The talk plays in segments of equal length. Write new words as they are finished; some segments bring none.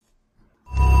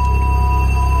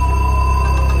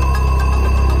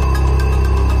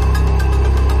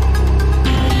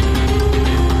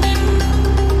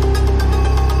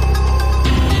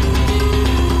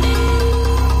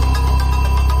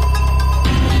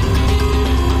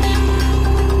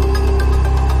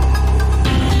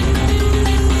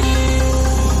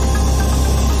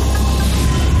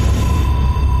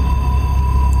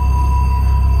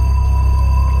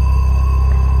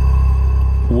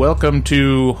Welcome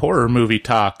to Horror Movie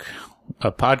Talk,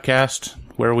 a podcast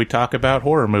where we talk about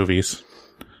horror movies.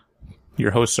 Your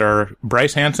hosts are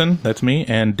Bryce Hanson, that's me,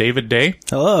 and David Day.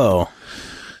 Hello.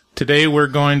 Today we're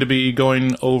going to be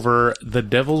going over The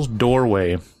Devil's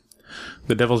Doorway.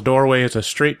 The Devil's Doorway is a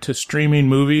straight-to-streaming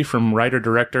movie from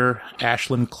writer-director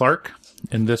Ashlyn Clark.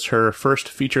 In this, her first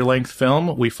feature-length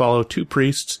film, we follow two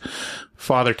priests,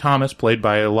 Father Thomas, played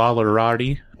by Lawler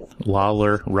Roddy,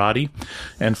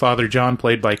 and Father John,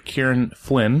 played by Kieran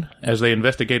Flynn, as they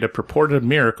investigate a purported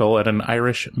miracle at an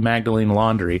Irish Magdalene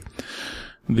laundry.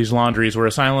 These laundries were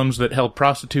asylums that held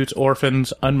prostitutes,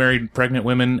 orphans, unmarried pregnant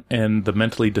women, and the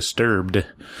mentally disturbed.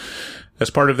 As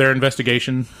part of their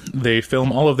investigation, they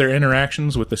film all of their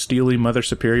interactions with the steely Mother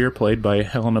Superior, played by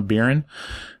Helena Bieran,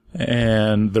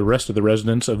 and the rest of the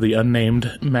residents of the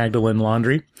unnamed Magdalene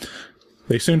laundry.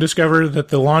 They soon discover that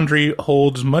the laundry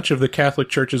holds much of the Catholic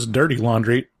Church's dirty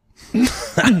laundry,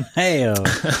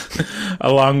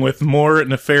 along with more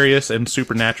nefarious and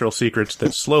supernatural secrets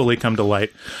that slowly come to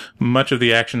light. Much of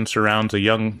the action surrounds a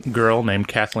young girl named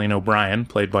Kathleen O'Brien,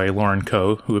 played by Lauren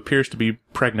Coe, who appears to be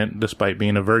pregnant despite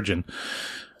being a virgin.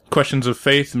 Questions of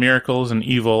faith, miracles, and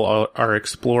evil are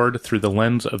explored through the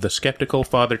lens of the skeptical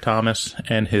Father Thomas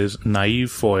and his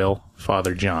naive foil,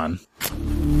 Father John.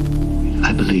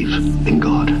 I believe in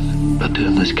God, but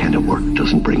doing this kind of work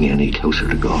doesn't bring you any closer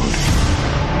to God.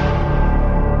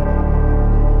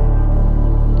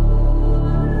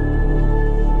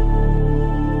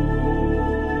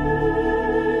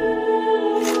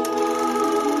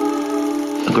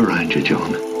 Look around you,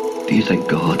 John. Do you think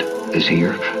God is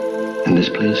here, in this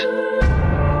place?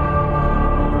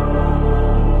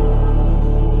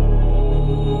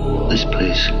 This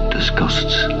place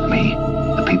disgusts me.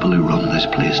 The people who run this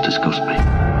place disgust me.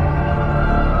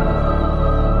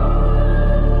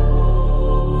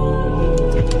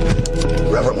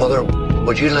 Reverend Mother,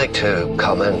 would you like to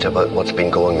comment about what's been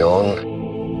going on?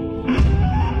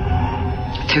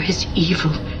 There is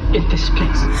evil in this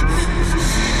place.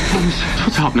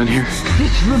 What's happening here?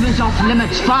 This room is off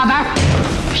limits, Father!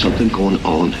 There's something going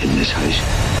on in this house.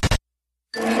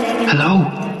 Hello?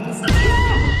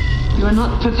 You are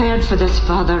not prepared for this,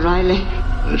 Father Riley.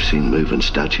 I've seen moving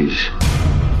statues.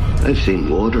 I've seen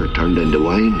water turned into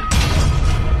wine.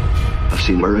 I've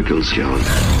seen miracles, John.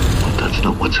 But that's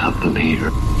not what's happening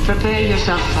here. Prepare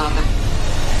yourself, Father.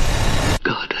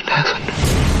 God in heaven.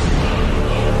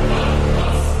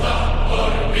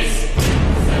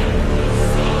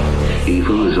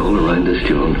 Evil is all around us,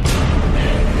 John.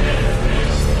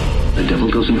 The devil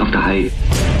doesn't have to hide.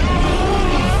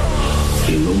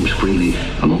 He roams freely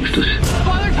amongst us.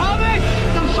 Father Thomas!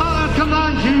 The Father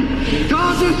commands you!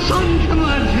 God the Son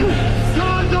commands you!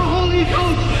 God the Holy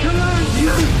Ghost commands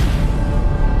you!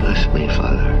 Bless me,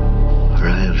 Father, for I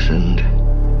have sinned.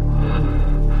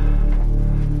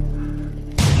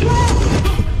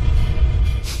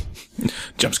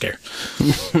 Jump scare.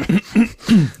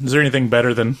 Is there anything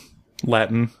better than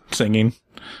Latin singing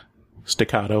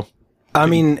staccato? I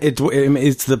mean,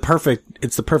 it's the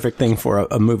perfect thing for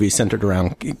a movie centered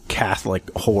around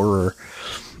Catholic horror,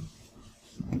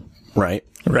 right?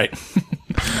 Right.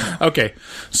 Okay.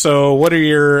 So, what are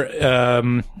your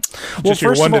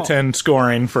your 1 to 10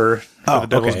 scoring for The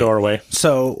Devil's Doorway?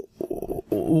 So,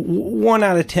 1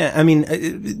 out of 10. I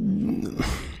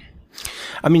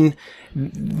mean,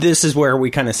 this is where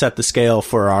we kind of set the scale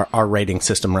for our rating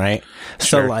system, right?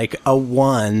 Sure. So, like a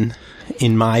 1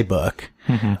 in my book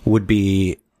would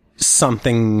be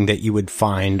something that you would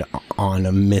find on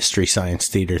a Mystery Science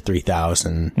Theater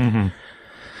 3000.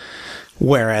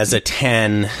 Whereas a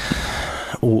 10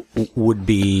 would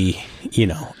be, you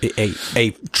know,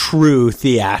 a true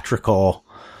theatrical,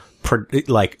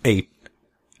 like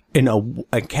an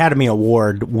Academy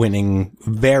Award winning,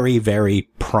 very, very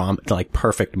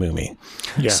perfect movie.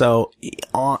 Yeah. So,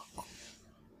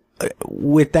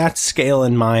 with that scale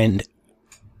in mind,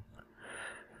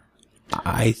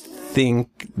 I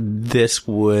think this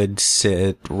would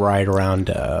sit right around,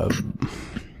 I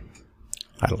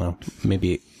don't know,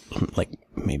 maybe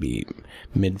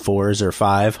mid 4s or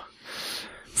 5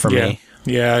 for me.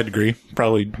 Yeah, I'd agree.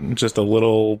 Probably just a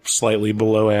little slightly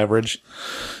below average.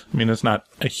 I mean, it's not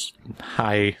a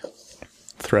high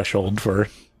threshold for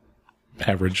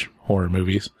average horror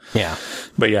movies. Yeah.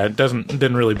 But yeah, it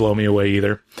didn't really blow me away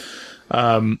either.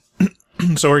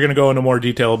 So we're going to go into more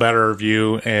detail about our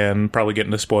review and probably get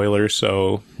into spoilers.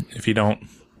 So if you don't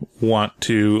want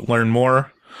to learn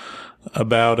more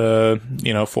about a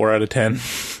 4 out of 10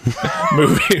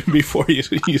 movie before you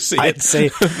see it, I'd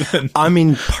say, I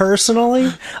mean,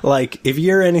 personally, like if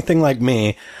you're anything like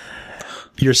me,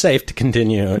 you're safe to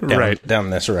continue down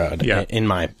this road. Yeah. In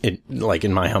my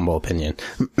humble opinion.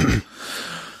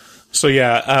 So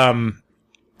yeah,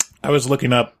 I was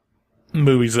looking up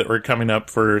movies that were coming up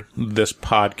for this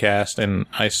podcast, and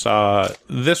I saw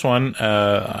this one.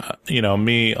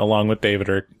 Me along with David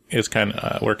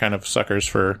we're kind of suckers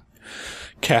for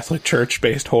Catholic Church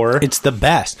based horror. It's the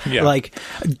best. Yeah. Like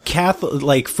Catholic,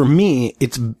 like for me,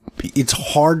 it's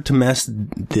hard to mess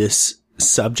this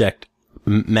subject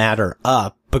matter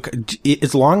up, because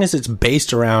as long as it's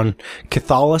based around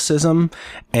Catholicism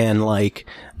and like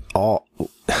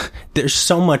there's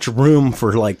so much room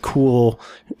for like cool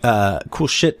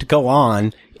shit to go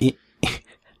on.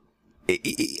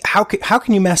 How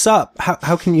can you mess up?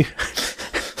 How can you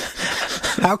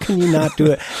how can you not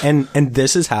do it? And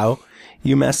this is how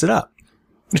you mess it up.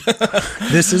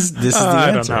 This is the answer.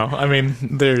 I don't know. I mean,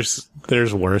 there's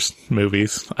worse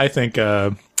movies. I think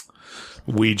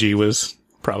Ouija was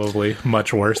probably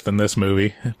much worse than this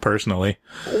movie, personally.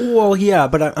 Well, yeah,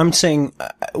 but I'm saying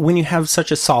when you have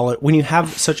such a solid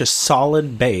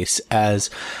base as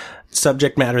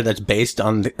subject matter that's based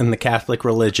in the Catholic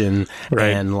religion, right,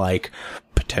 and like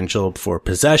potential for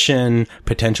possession,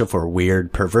 potential for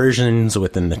weird perversions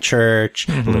within the church,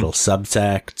 little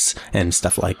subsects and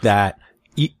stuff like that.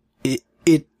 It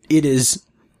is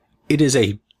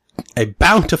a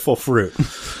bountiful fruit.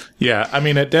 Yeah, I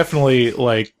mean, it definitely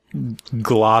like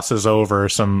glosses over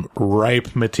some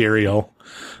ripe material.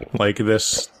 Like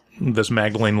this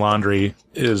Magdalene Laundry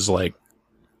is like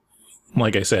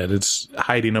I said, it's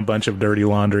hiding a bunch of dirty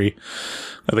laundry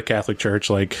of the Catholic Church,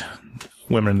 like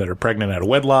women that are pregnant out of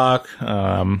wedlock.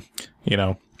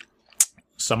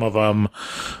 Some of them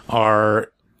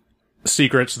are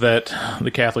secrets that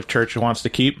the Catholic Church wants to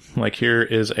keep. Like here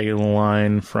is a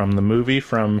line from the movie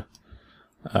from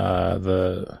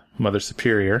the Mother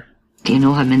Superior. Do you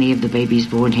know how many of the babies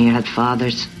born here had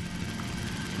fathers?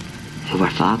 Who were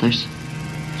fathers?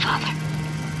 Father.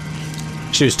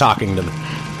 She was talking to them.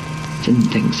 Didn't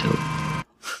think so.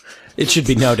 It should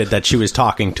be noted that she was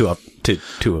talking to a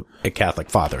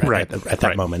Catholic father at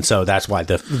that moment. So that's why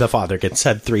the father gets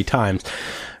said 3 times.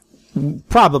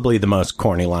 Probably the most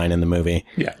corny line in the movie.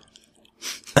 Yeah.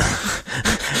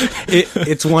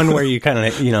 It's one where you kind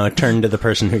of, turn to the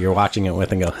person who you're watching it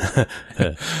with and go,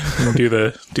 do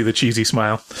the cheesy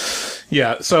smile.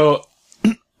 Yeah. So,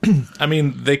 I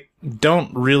mean, they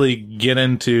don't really get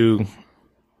into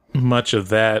much of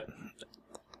that.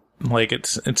 Like it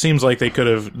seems like they could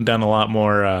have done a lot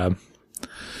more,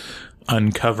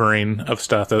 uncovering of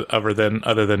stuff other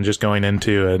than just going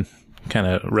into a kind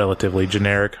of relatively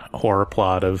generic horror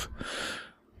plot of,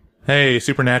 hey,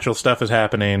 supernatural stuff is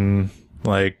happening.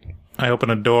 Like, I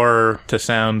open a door to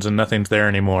sounds and nothing's there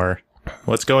anymore.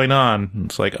 What's going on?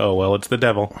 It's like, oh, well, it's the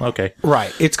devil. Okay.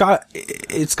 Right. It's got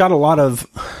a lot of,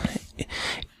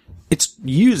 it's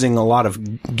using a lot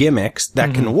of gimmicks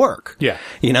that can work. Yeah.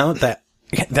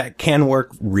 That can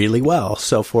work really well.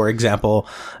 So, for example,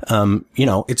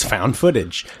 it's found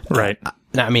footage. Right.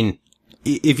 I mean,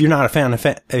 if you're not a fan of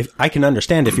I can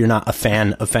understand if you're not a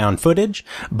fan of found footage,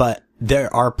 but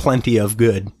there are plenty of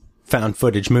good found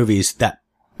footage movies that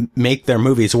make their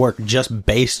movies work just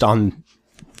based on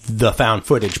the found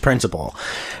footage principle.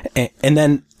 And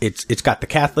then it's got the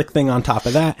Catholic thing on top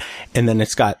of that. And then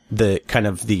it's got the kind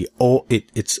of the old,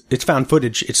 it's found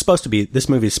footage. This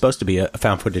movie is supposed to be a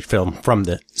found footage film from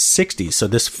the 60s. So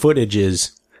this footage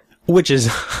which is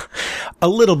a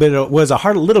little bit of a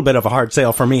hard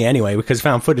sale for me anyway, because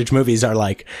found footage movies are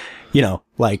like,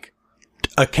 like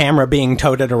a camera being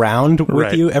toted around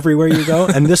with you everywhere you go.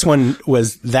 And this one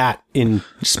was that in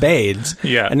spades.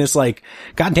 Yeah. And it's like,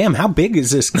 goddamn, how big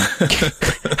is this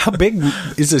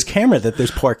camera that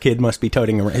this poor kid must be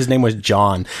toting around? His name was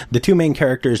John. The 2 main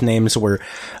characters' names were,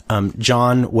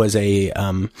 John was a,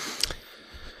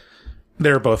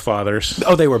 they were both fathers.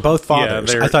 Oh, they were both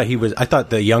fathers. Yeah, I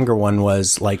thought the younger one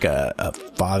was like a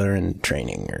father in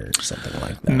training or something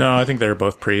like that. No, I think they were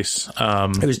both priests.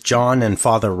 It was John and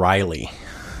Father Riley.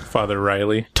 Father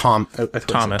Riley.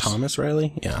 Thomas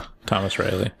Riley? Yeah. Thomas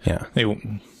Riley. Yeah.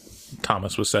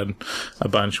 Thomas was said a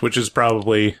bunch, which is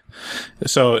probably,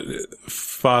 so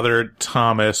Father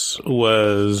Thomas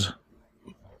was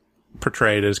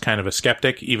portrayed as kind of a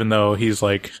skeptic, even though he's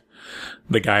like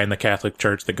the guy in the Catholic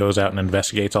Church that goes out and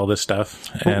investigates all this stuff.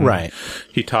 And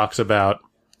he talks about,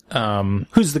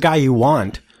 who's the guy you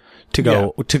want to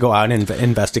go out and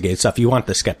investigate stuff. You want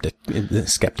the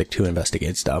skeptic to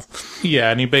investigate stuff.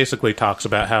 Yeah. And he basically talks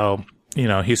about how,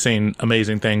 he's seen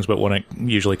amazing things, but when it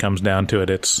usually comes down to it,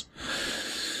 it's,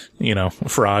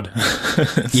 fraud.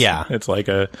 Yeah. It's like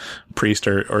a priest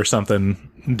or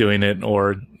something doing it,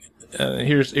 or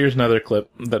here's another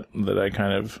clip that I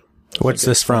kind of. What's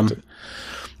this from?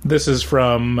 This is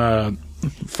from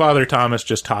Father Thomas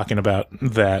just talking about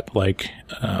that, like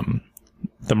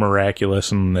the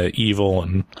miraculous and the evil,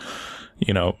 and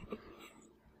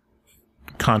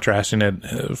contrasting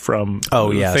it from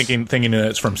thinking that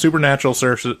it's from supernatural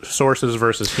sources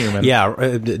versus human. Yeah,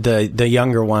 the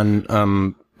younger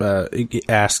one Father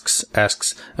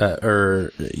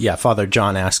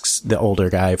John asks the older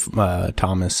guy,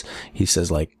 Thomas. He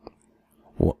says like,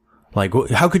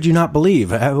 how could you not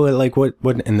believe?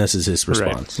 What? And this is his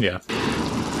response. Right. Yeah.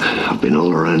 I've been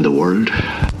all around the world.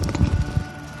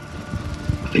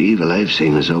 The evil I've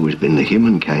seen has always been the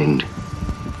humankind.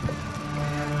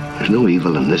 There's no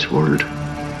evil in this world,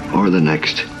 or the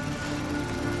next,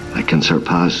 that can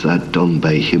surpass that done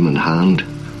by human hand.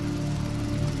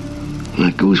 And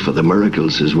that goes for the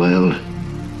miracles as well.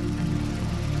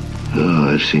 Oh,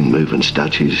 I've seen moving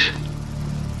statues.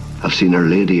 I've seen Our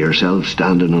Lady herself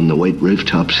standing on the white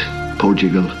rooftops,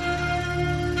 Portugal.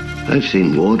 I've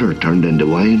seen water turned into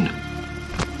wine.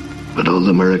 But all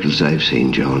the miracles I've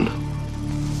seen, John,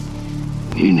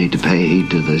 you need to pay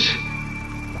heed to this,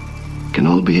 can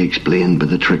all be explained by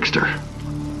the trickster.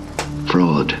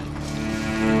 Fraud.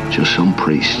 Just some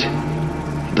priest.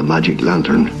 The magic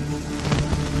lantern.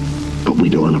 But we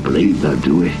don't want to believe that,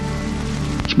 do we?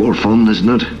 It's more fun,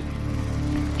 isn't it?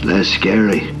 Less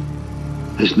scary,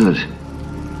 isn't it?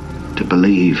 To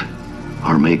believe,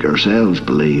 or make ourselves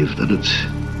believe, that it's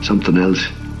something else.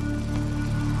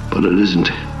 But it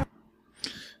isn't.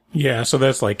 Yeah, so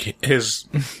that's like his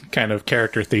kind of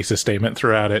character thesis statement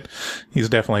throughout it. He's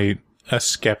definitely a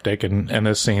skeptic and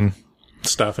has seen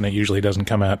stuff, and it usually doesn't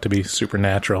come out to be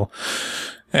supernatural.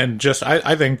 And just,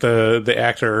 I think the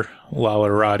actor, Lala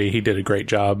Radi, he did a great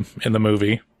job in the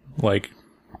movie. Like,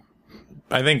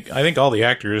 I think all the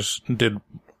actors did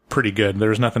pretty good. There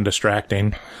was nothing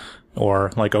distracting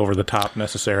or like over the top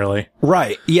necessarily.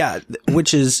 Right. Yeah.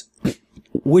 Which is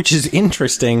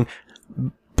interesting,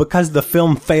 because the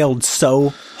film failed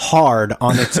so hard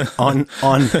on its, on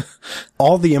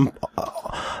all the,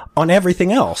 on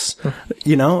everything else,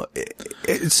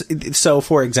 so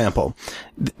for example,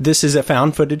 this is a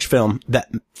found footage film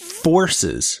that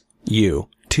forces you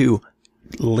to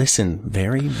listen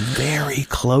very, very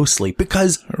closely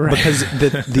because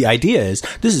the idea is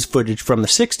this is footage from the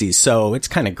 60s. So it's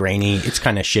kind of grainy. It's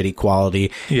kind of shitty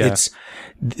quality. Yeah.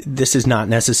 This is not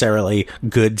necessarily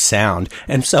good sound.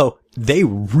 And so they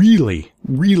really,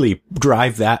 really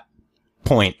drive that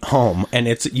point home, and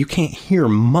you can't hear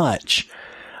much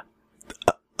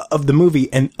of the movie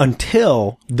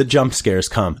until the jump scares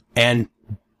come, and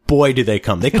boy do they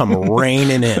come. They come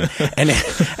raining in.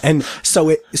 And so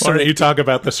why don't you talk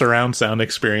about the surround sound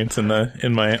experience in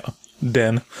my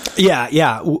den?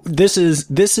 Yeah.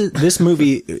 This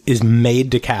movie is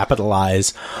made to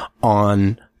capitalize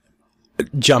on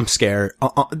jump scare.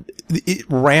 It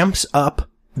ramps up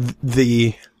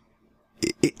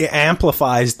it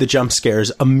amplifies the jump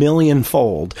scares a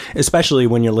millionfold, especially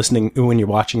when you're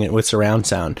watching it with surround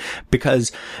sound,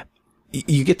 because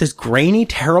you get this grainy,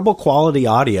 terrible quality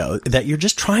audio that you're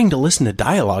just trying to listen to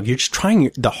dialogue. You're just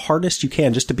trying the hardest you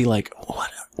can just to be like,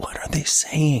 what are they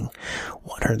saying?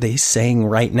 What are they saying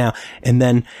right now? And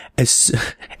then it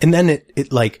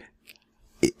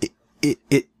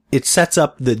sets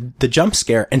up the jump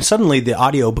scare, and suddenly the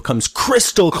audio becomes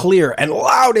crystal clear and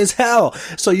loud as hell.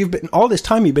 So all this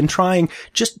time you've been trying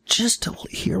just to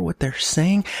hear what they're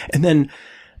saying, and then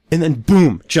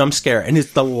boom, jump scare. And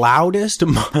it's the loudest,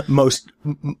 most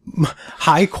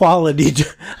high quality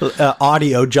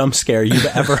audio jump scare you've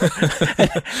ever.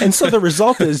 and so the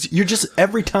result is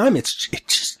every time it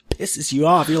just pisses you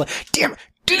off. You're like, damn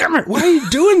it, why are you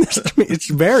doing this to me? It's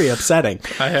very upsetting.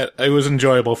 It was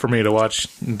enjoyable for me to watch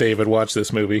David watch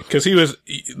this movie, because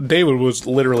David was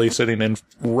literally sitting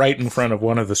right in front of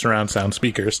one of the surround sound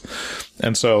speakers.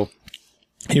 And so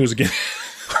he was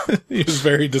he was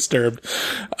very disturbed.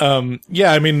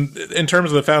 Yeah, I mean, in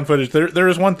terms of the found footage, there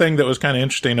is one thing that was kind of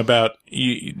interesting about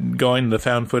going the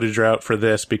found footage route for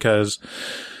this, because,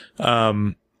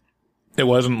 it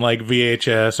wasn't like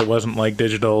VHS. It wasn't like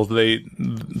digital.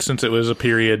 Since it was a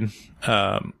period,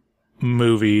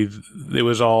 movie, it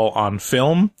was all on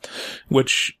film,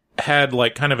 which had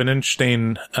like kind of an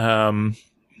interesting,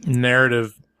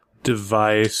 narrative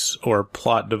device or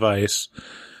plot device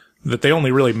that they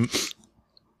only really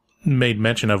made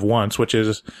mention of once, which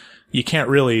is you can't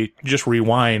really just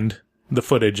rewind the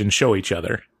footage and show each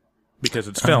other because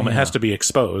it's film. It has to be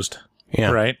exposed.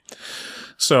 Yeah. Right.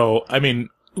 So, I mean,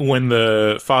 when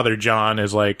the Father John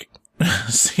is like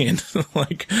seeing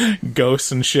like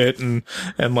ghosts and shit, and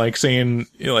like seeing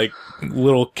like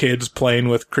little kids playing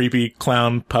with creepy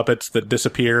clown puppets that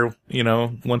disappear,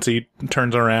 once he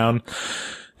turns around,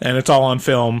 and it's all on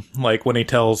film. Like when he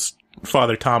tells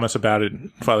Father Thomas about it,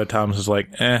 Father Thomas is like,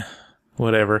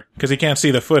 whatever, because he can't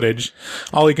see the footage.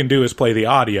 All he can do is play the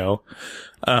audio.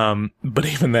 But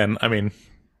even then, I mean,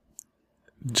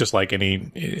 just like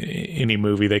any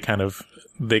movie, they kind of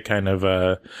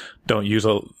don't use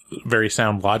a very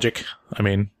sound logic. I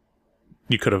mean,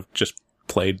 you could have just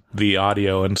played the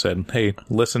audio and said, "Hey,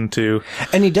 listen to."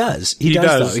 And he does. He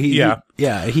does. Though.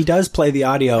 He does play the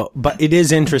audio, but it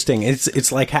is interesting.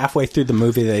 It's like halfway through the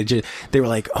movie they were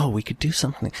like, "Oh, we could do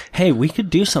something. Hey, we could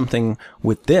do something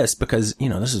with this because,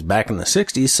 this is back in the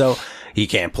 60s, so he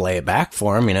can't play it back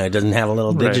for him. It doesn't have a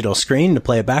little digital screen to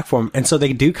play it back for him." And so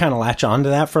they do kind of latch onto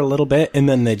that for a little bit, and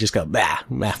then they just go,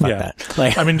 fuck that.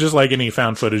 Like, I mean, just like any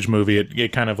found footage movie,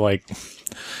 it kind of like,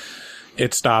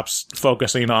 it stops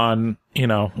focusing on,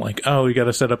 like, oh, we got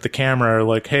to set up the camera, or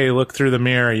like, hey, look through the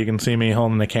mirror, you can see me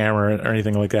holding the camera, or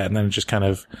anything like that. And then it just kind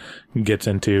of gets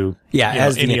into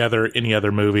any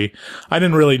other movie. I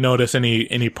didn't really notice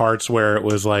any parts where it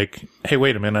was like, hey,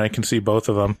 wait a minute, I can see both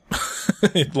of them.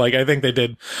 Like, I think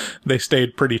they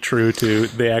stayed pretty true to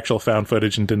the actual found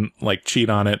footage and didn't like cheat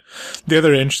on it. The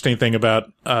other interesting thing about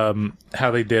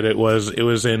how they did it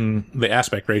was in the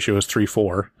aspect ratio was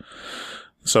 3:4.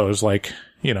 So it was like,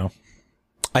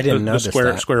 I didn't notice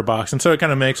the square box. And so it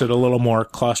kind of makes it a little more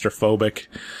claustrophobic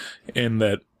in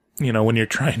that, when you're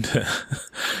trying to,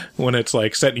 when it's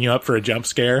like setting you up for a jump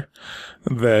scare,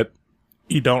 that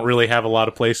you don't really have a lot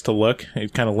of place to look.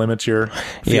 It kind of limits your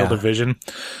field of vision.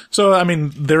 So, I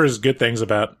mean, there is good things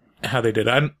about how they did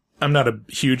it. I'm not a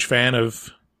huge fan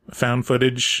of found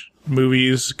footage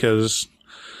movies because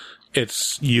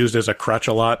it's used as a crutch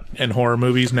a lot in horror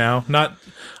movies now.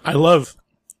 I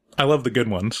love the good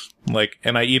ones, like,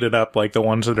 and I eat it up, like the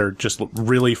ones that are just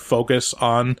really focus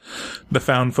on the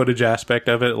found footage aspect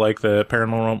of it, like the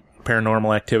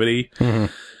Paranormal Activity,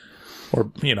 or,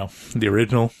 the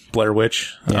original Blair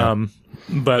Witch. Yeah.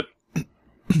 But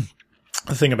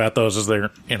the thing about those is they're,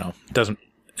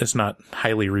 it's not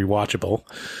highly rewatchable.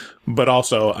 But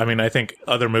also, I mean, I think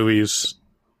other movies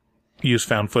use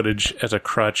found footage as a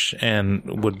crutch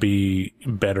and would be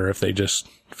better if they just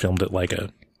filmed it like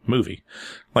a movie.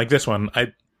 Like this one,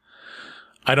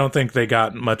 I don't think they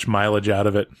got much mileage out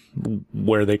of it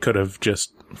where they could have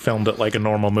just filmed it like a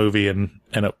normal movie, and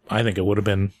I think it would have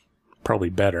been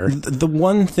probably better. The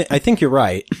one thing, I think you're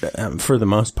right, for the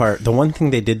most part. The one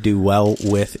thing they did do well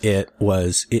with it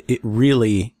was it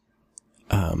really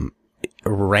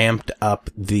ramped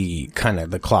up the kind of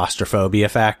the claustrophobia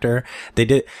factor. They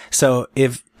did so.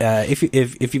 If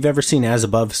you've ever seen As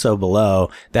Above, So Below,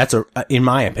 that's in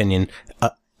my opinion,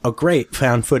 a great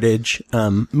found footage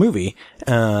movie,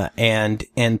 and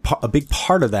a big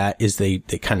part of that is they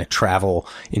kind of travel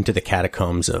into the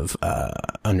catacombs of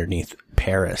underneath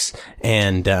Paris,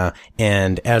 and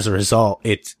as a result,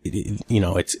 it's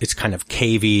kind of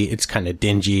cavey, it's kind of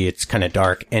dingy, it's kind of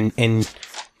dark,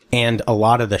 and a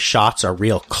lot of the shots are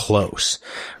real close,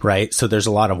 right? So there's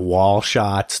a lot of wall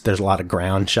shots, there's a lot of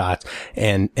ground shots,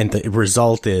 and the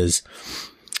result is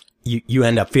you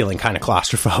end up feeling kind of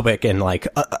claustrophobic and like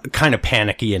kind of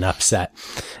panicky and upset.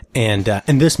 And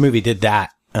this movie did that.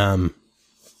 I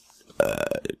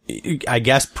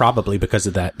guess probably because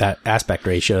of that aspect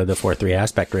ratio, the 4:3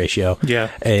 aspect ratio.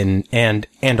 Yeah.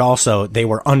 And also they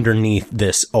were underneath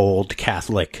this old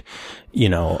Catholic,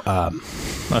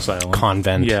 asylum.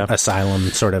 Convent,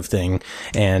 asylum sort of thing.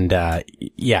 And,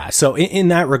 so in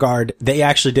that regard, they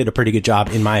actually did a pretty good job,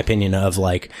 in my opinion, of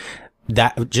like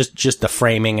that, just the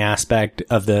framing aspect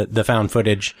of the found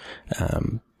footage.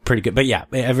 Pretty good, but yeah,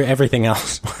 everything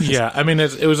else. Yeah, I mean,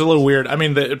 it was a little weird. I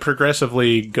mean, it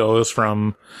progressively goes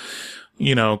from,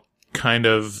 kind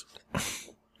of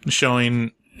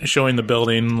showing the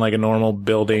building like a normal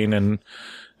building,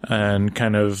 and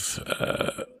kind of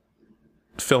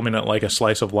filming it like a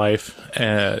slice of life,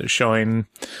 showing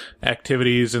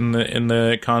activities in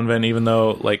the convent, even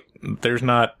though like there's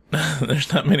not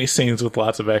many scenes with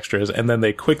lots of extras, and then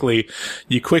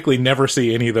you quickly never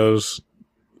see any of those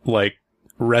like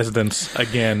residents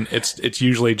again. It's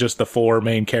usually just the four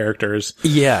main characters,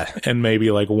 and maybe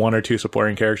like one or two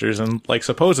supporting characters, and like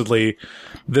supposedly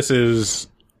this is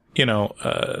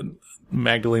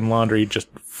Magdalene Laundry just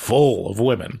full of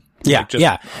women,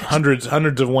 hundreds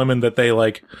of women that they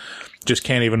like just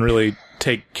can't even really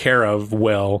take care of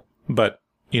well, but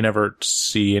you never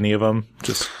see any of them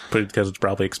just because it's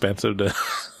probably expensive to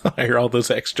hire all those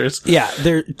extras.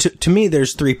 To me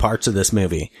there's three parts of this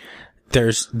movie.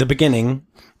 There's the beginning,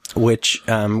 which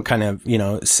kind of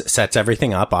sets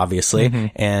everything up,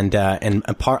 obviously, and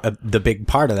the big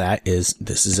part of that is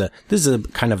this is a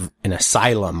kind of an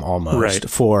asylum almost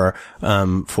for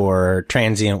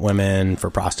transient women, for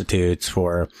prostitutes,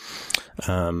 for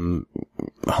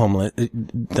homeless,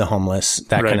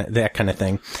 that kind of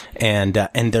thing, and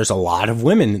there's a lot of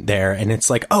women there, and it's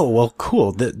like, oh well,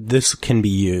 cool, this can be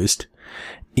used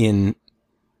in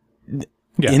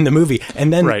the movie.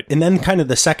 And then kind of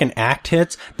the second act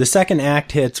hits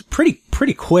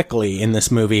pretty quickly in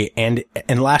this movie and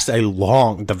lasts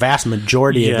the vast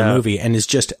majority of the movie, and is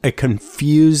just a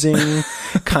confusing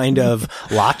kind of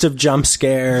lots of jump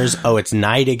scares. Oh, it's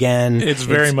night again. It's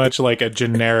very much like a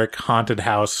generic haunted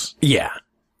house. Yeah.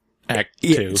 Act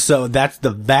 2. So that's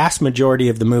the vast majority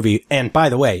of the movie. And by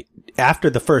the way, after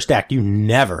the first act, you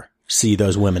never see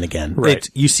those women again. Right.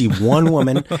 You see one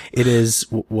woman. It is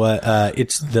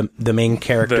it's the main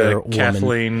character,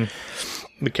 Kathleen.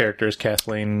 The character is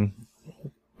Kathleen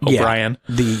O'Brien.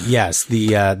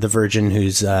 The virgin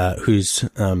who's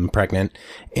pregnant,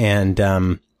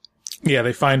 and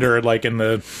they find her like in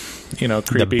the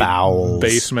creepy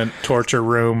basement torture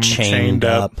room, chained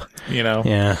up.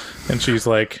 And she's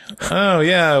like, oh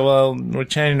yeah, well, we're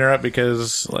chaining her up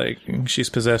because like she's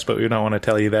possessed, but we don't want to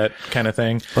tell you that kind of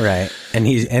thing. Right. And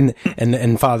he's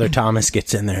and Father Thomas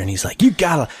gets in there and he's like,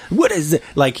 what is it?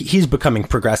 Like, he's becoming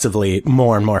progressively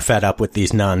more and more fed up with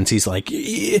these nuns. He's like,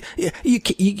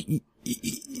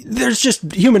 there's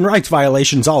just human rights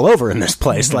violations all over in this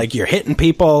place. Like, you're hitting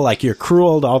people, like you're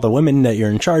cruel to all the women that you're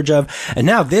in charge of. And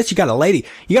now you got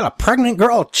a pregnant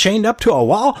girl chained up to a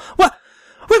wall.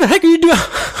 What the heck are you doing?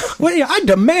 I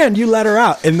demand you let her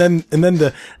out. And then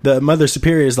the Mother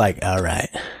Superior is like, all right,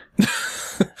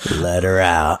 let her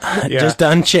out. Just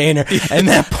unchain her. And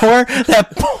the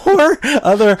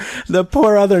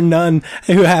poor other nun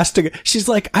who has to, she's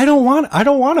like, I don't want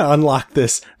to unlock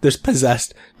this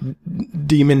possessed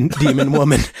demon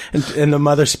woman. And the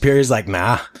Mother Superior is like,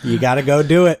 nah, you gotta go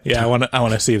do it. Yeah, I want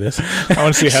to see this. I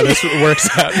want to see how this works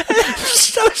out.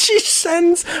 So she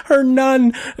sends her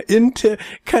nun into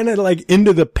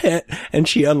the pit, and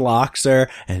she unlocks her,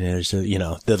 and there's the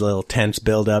little tense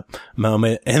build up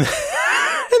moment, and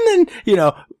then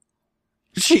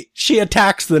she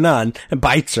attacks the nun and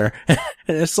bites her, and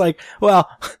it's like, well,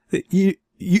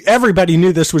 everybody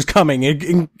knew this was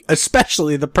coming,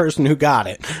 especially the person who got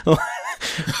it.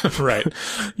 Right.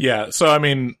 Yeah. So I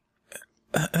mean,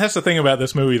 that's the thing about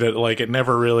this movie, that like it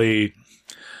never really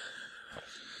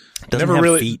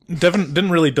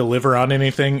didn't really deliver on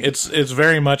anything. It's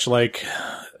very much like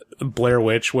Blair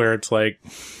Witch, where it's like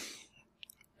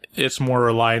it's more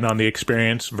relying on the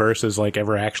experience versus like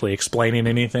ever actually explaining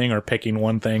anything or picking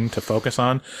one thing to focus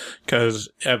on. Because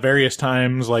at various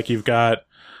times, like you've got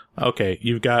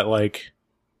like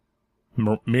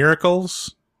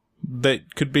miracles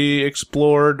that could be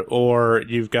explored, or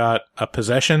you've got a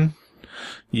possession,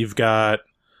 you've got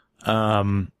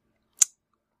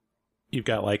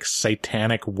like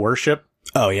satanic worship.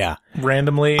 Oh yeah.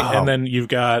 Randomly. Oh. And then you've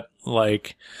got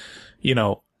like,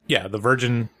 the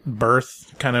virgin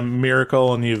birth kind of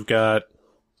miracle, and you've got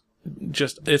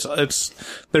just, there's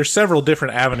several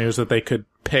different avenues that they could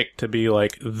pick to be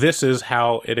like, this is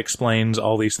how it explains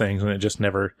all these things, and it just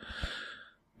never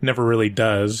really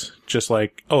does. Just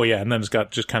like, oh yeah, and then it's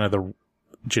got just kind of the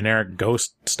generic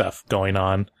ghost stuff going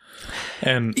on.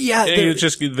 And it's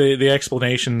just, the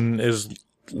explanation is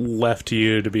left to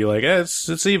you to be like,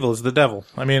 it's evil, it's the devil.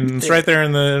 I mean, it's right there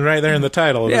in the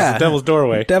title. It's the Devil's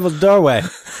Doorway. Devil's Doorway.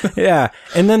 Yeah.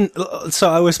 And then, so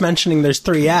I was mentioning there's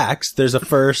 3 acts. There's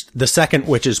the second,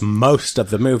 which is most of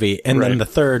the movie, and then the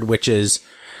third, which is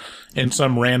in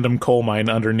some random coal mine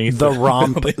underneath the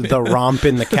romp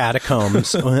in the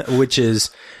catacombs, which is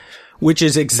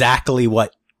exactly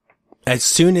what, as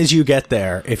soon as you get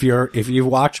there, if you've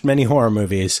watched many horror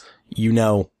movies, you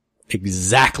know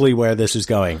exactly where this is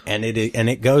going, and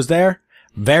it goes there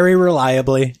very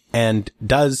reliably and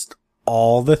does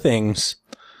all the things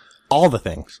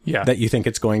that you think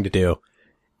it's going to do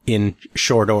in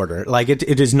short order. Like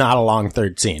it is not a long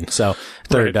third scene. So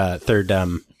third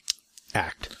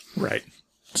act. Right.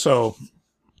 So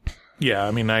yeah,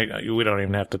 I mean, we don't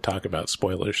even have to talk about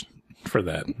spoilers for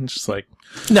that. It's just like,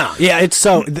 no, yeah, it's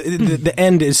so the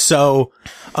end is so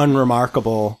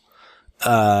unremarkable.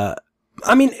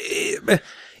 I mean,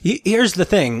 here's the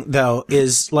thing, though,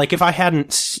 is like if I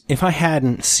hadn't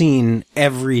seen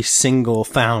every single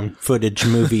found footage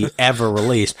movie ever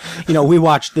released, we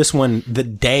watched this one the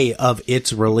day of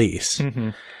its release.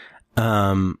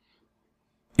 Mm-hmm.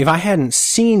 If I hadn't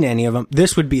seen any of them,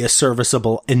 this would be a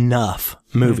serviceable enough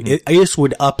movie. Mm-hmm. This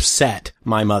would upset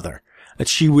my mother. that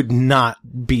she would not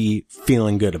be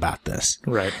feeling good about this.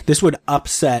 Right. This would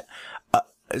upset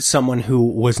someone who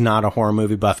was not a horror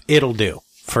movie buff. It'll do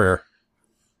for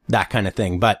that kind of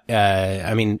thing. But,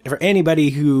 I mean, for anybody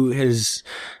who has,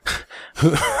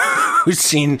 who's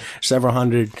seen several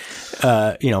hundred,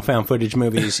 found footage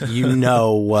movies, you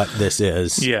know what this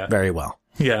is very well.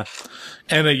 Yeah.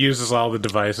 And it uses all the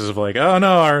devices of like, oh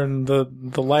no,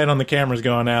 the light on the camera's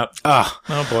going out.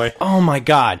 Oh boy. Oh my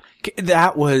God.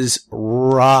 That was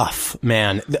rough,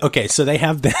 man. Okay. So they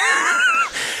have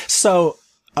so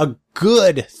a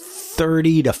good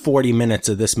 30 to 40 minutes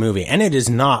of this movie, and it is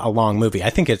not a long movie. I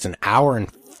think it's an hour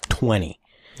and 20.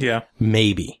 Yeah.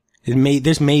 Maybe.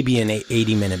 This may be an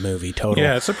 80-minute movie total.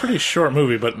 Yeah, it's a pretty short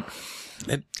movie, but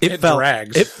it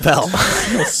drags. It felt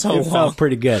so long. Felt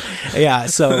pretty good. Yeah,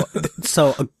 so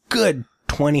a good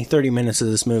 20, 30 minutes of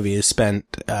this movie is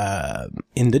spent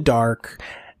in the dark,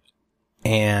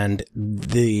 and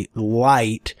the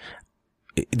light,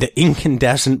 the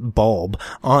incandescent bulb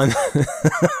on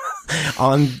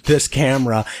on this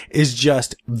camera is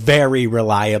just very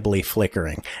reliably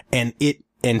flickering. And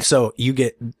so you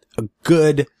get a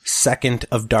good second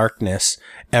of darkness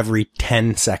every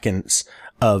 10 seconds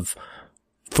of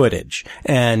footage.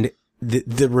 And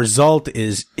the result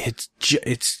is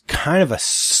it's kind of a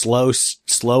slow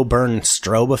burn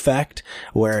strobe effect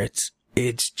where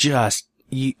it's just,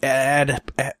 at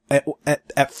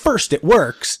first it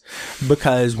works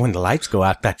because when the lights go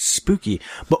out, that's spooky.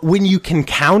 But when you can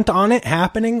count on it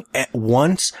happening at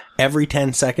once every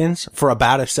 10 seconds for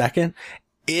about a second,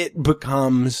 it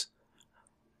becomes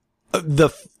a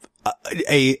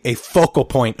focal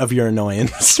point of your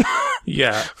annoyance.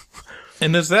 Yeah.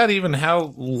 And is that even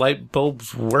how light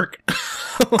bulbs work?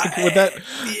 Would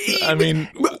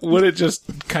it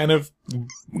just kind of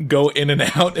go in and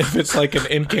out if it's like an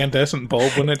incandescent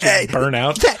bulb? Wouldn't it just burn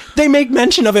out? They make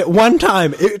mention of it one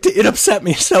time. It upset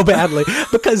me so badly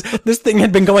because this thing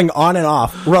had been going on and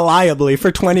off reliably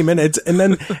for 20 minutes. And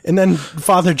then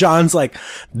Father John's like,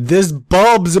 this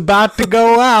bulb's about to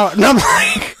go out. And I'm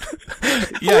like,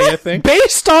 yeah, you think?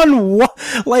 Based on what,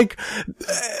 like,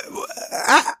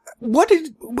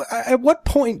 at what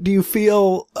point do you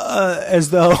feel,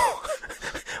 as though,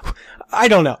 I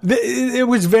don't know. It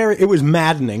was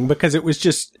maddening because it was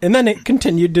just, and then it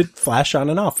continued to flash on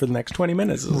and off for the next 20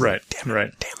 minutes. Right. Damn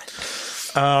it.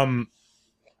 I'm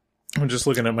just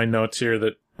looking at my notes here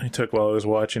that I took while I was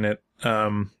watching it.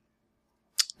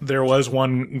 There was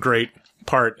one great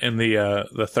part in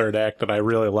the third act that I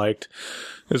really liked,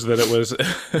 is that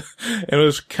it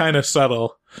was kind of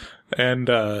subtle. And,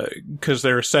 cause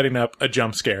they were setting up a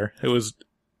jump scare. It was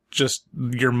just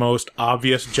your most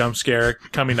obvious jump scare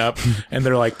coming up, and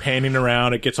they're like panning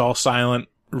around. It gets all silent,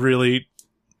 really,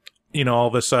 all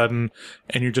of a sudden,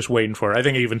 and you're just waiting for it. I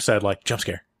think it even said like jump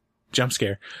scare,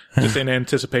 just in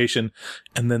anticipation.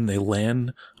 And then they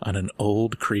land on an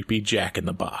old creepy Jack in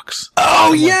the Box.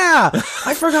 Oh yeah!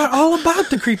 I forgot all about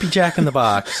the creepy Jack in the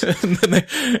Box.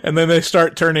 and then they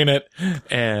start turning it,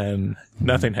 and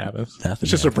nothing happens.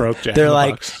 It's just a broke Jack in the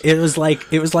Box. It was like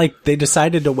they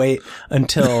decided to wait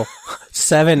until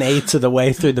 7/8 of the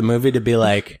way through the movie to be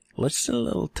like, let's do a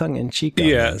little tongue in cheek on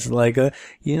this. Like,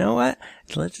 you know what?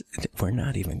 We're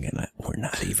not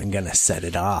even gonna set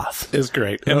it off. It's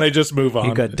great. And they just move on.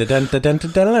 You go dun dun dun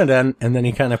dun dun dun, and then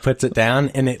he kind of puts it down,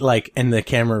 and and the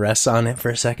camera rests on it for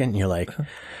a second, and you're like,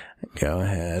 go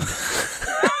ahead.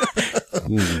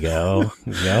 Go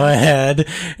ahead.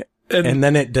 And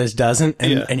then it doesn't,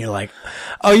 and you're like,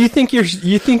 oh, you think you're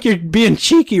being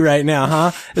cheeky right now,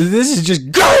 huh? This is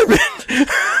just garbage.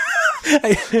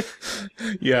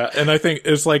 Yeah, and I think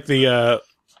it's like the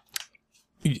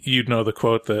the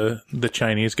quote, the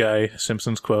Chinese guy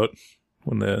Simpsons quote,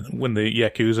 when the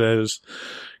Yakuza is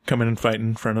coming and fighting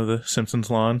in front of the Simpsons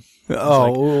lawn.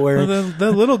 Oh, where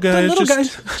the little guy is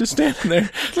just standing there.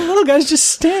 The little guy's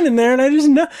just standing there, and I just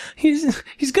know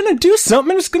he's gonna do something,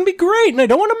 and it's gonna be great, and I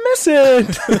don't want to miss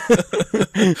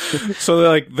it. So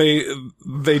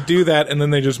they do that, and then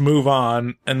they just move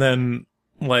on, and then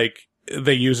like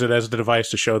they use it as the device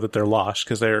to show that they're lost,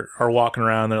 because they are walking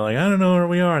around. They're like, I don't know where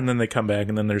we are, and then they come back,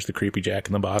 and then there's the creepy Jack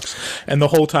in the Box, and the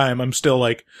whole time I'm still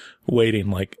like waiting,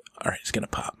 like, all right, it's gonna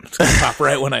pop. It's gonna pop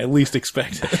right when I least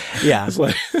expect it. Yeah. It's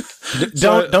like,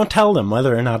 don't tell them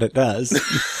whether or not it does.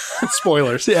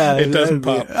 Spoilers. Yeah, it doesn't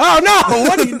pop. Oh no!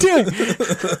 What are you doing?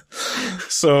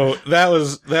 So that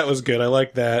was good. I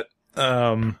like that.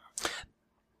 There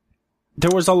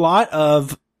was a lot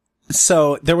of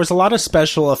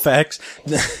special effects.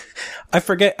 I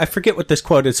forget what this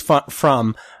quote is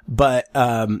from, but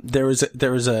there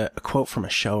was a quote from a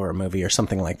show or a movie or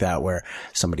something like that where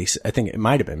somebody, I think it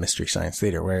might have been Mystery Science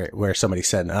Theater, where somebody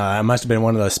said, it must have been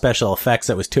one of those special effects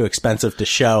that was too expensive to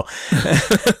show.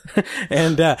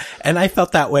 And I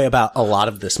felt that way about a lot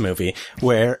of this movie,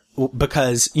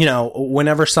 because,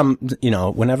 whenever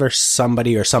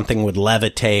somebody or something would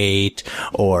levitate,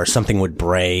 or something would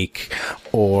break,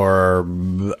 or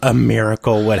a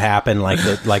miracle would happen, all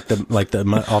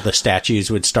the statues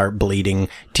would start bleeding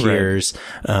tears,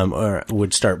 or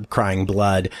would start crying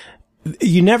blood.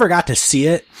 You never got to see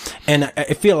it. And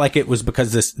I feel like it was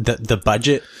because the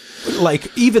budget,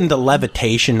 like even the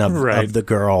levitation of the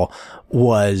girl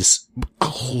was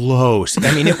close.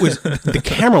 I mean, the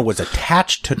camera was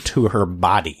attached to her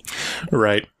body.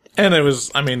 Right. And it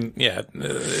was,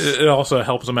 it also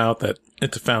helps them out that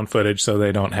it's found footage, so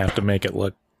they don't have to make it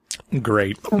look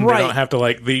great. Right. They don't have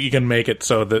to, you can make it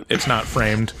so that it's not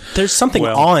framed. There's something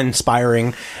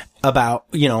awe-inspiring about,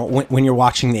 when you're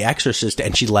watching The Exorcist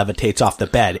and she levitates off the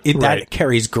bed. That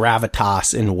carries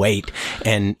gravitas and weight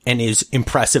and is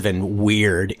impressive and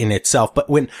weird in itself. But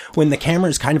when the camera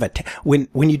is kind of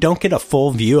when you don't get a full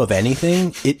view of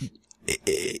anything,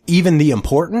 even the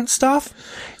important stuff,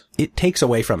 it takes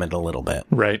away from it a little bit.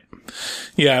 Right.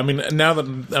 Yeah. I mean, now that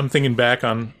I'm thinking back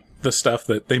on the stuff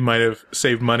that they might have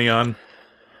saved money on,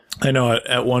 I know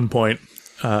at one point,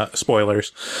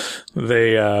 spoilers,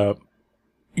 the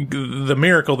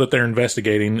miracle that they're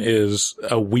investigating is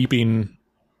a weeping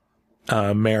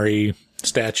Mary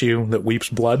statue that weeps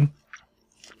blood,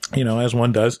 as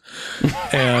one does.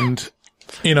 And,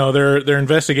 they're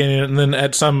investigating it, and then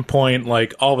at some point,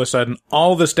 all of a sudden,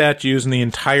 all the statues in the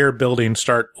entire building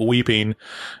start weeping,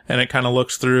 and it kind of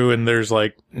looks through, and there's,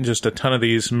 just a ton of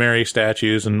these Mary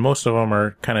statues, and most of them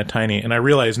are kind of tiny. And I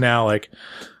realize now, I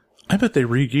bet they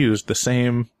reused the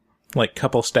same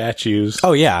couple statues.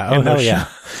 Oh yeah. Oh hell yeah.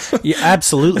 Yeah,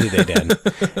 absolutely they did.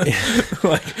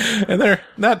 And they're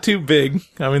not too big.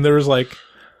 I mean, there was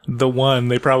the one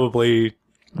they probably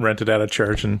rented out of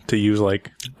church and to use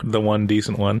the one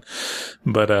decent one.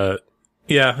 But,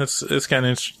 yeah, it's kind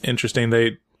of interesting.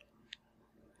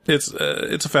 It's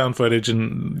a found footage,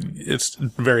 and it's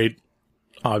very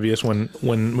obvious when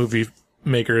movie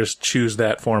makers choose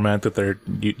that format that they're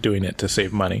doing it to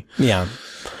save money. Yeah.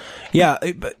 Yeah,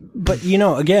 but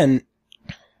again,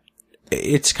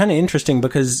 it's kind of interesting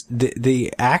because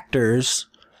the actors,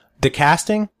 the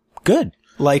casting, good.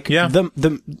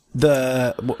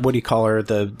 The what do you call her?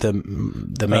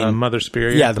 The main Mother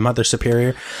Superior. Yeah, the Mother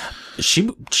Superior.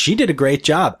 She did a great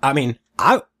job. I mean,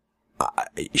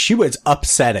 she was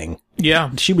upsetting.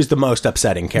 Yeah, she was the most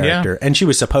upsetting character, and she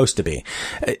was supposed to be.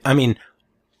 I mean,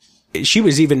 she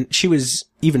was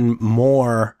even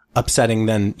more upsetting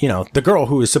than, the girl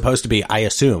who was supposed to be, I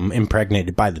assume,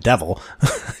 impregnated by the devil.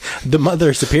 The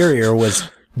Mother Superior was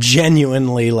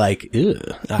genuinely ew,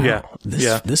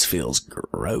 this feels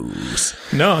gross.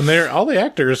 No, and all the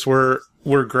actors were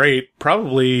great.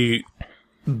 Probably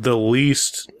the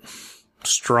least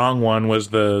strong one was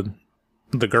the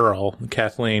girl,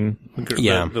 Kathleen.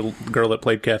 The girl that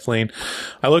played Kathleen.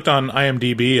 I looked on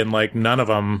IMDb, and none of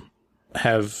them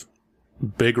have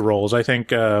big roles. I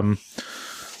think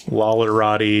Lala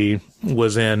Roddy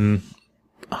was in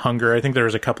Hunger. I think there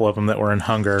was a couple of them that were in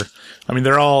Hunger. I mean,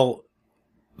 they're all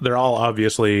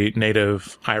obviously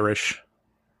native Irish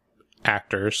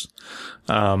actors.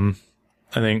 I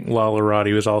think Lala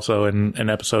Roddy was also in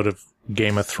an episode of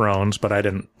Game of Thrones, but I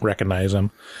didn't recognize him.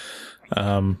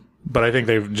 But I think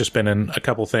they've just been in a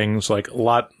couple things,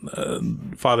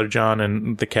 Father John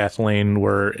and the Kathleen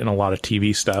were in a lot of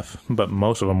TV stuff, but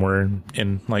most of them were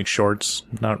in shorts,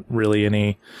 not really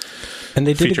any. And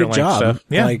they did a good job. Stuff.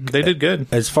 Yeah, they did good.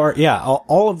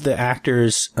 All of the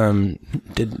actors,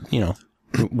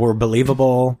 were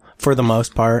believable for the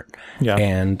most part. Yeah.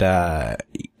 And,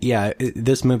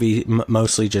 this movie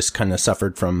mostly just kind of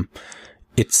suffered from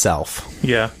itself.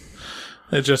 Yeah.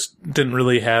 It just didn't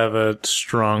really have a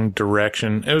strong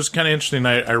direction. It was kind of interesting.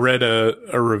 I read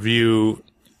a review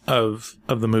of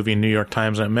the movie in New York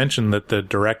Times, and it mentioned that the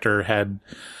director had,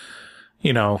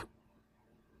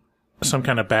 some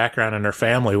kind of background in her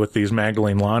family with these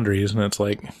Magdalene laundries, and it's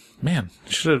man,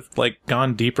 should have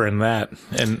gone deeper in that.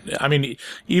 And I mean,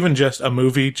 even just a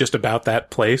movie just about that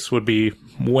place would be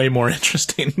way more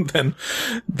interesting than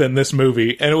this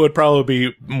movie, and it would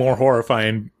probably be more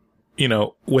horrifying,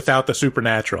 without the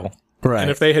supernatural. Right.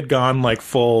 And if they had gone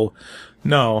full,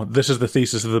 no, this is the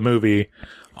thesis of the movie,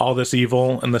 all this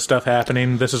evil and the stuff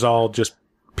happening, this is all just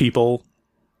people,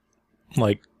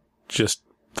 just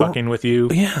fucking with you.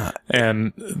 Yeah.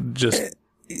 And just...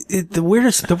 The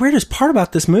weirdest part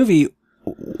about this movie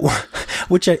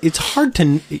which it's hard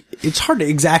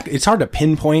to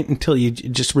pinpoint until you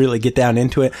just really get down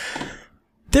into it.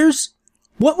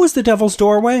 What was the Devil's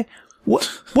Doorway? What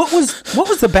was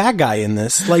the bad guy in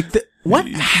this? Like, what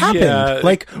happened? Yeah.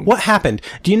 Like, what happened?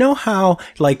 Do you know how,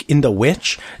 like, in The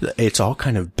Witch, it's all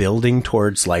kind of building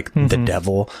towards, like, the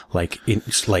devil, like,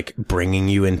 it's like bringing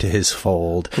you into his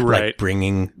fold, Right. like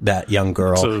bringing that young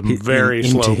girl It's a very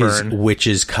into slow his burn.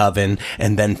 witch's coven,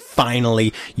 and then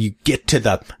finally you get to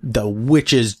the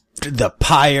witch's the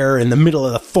pyre in the middle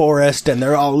of the forest, and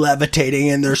they're all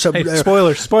levitating, and there's some Hey,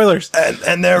 spoilers.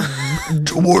 and they're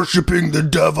worshiping the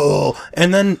devil.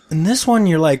 And then in this one,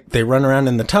 you're like, they run around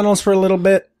in the tunnels for a little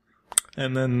bit,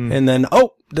 And then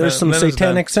there's some then it's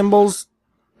satanic done. symbols.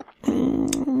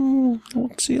 We'll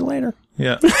see you later.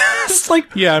 yeah. It's like,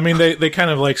 Yeah, I mean, they kind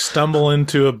of like stumble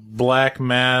into a black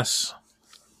mass.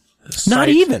 not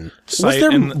even.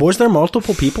 and- Was there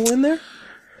multiple people in there?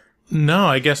 No,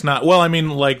 I guess not. Well, I mean,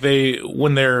 like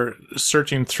when they're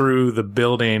searching through the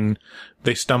building,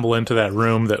 they stumble into that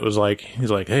room that was like, he's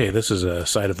like, hey, this is a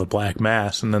site of a black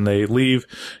mass. And then they leave,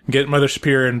 get Mother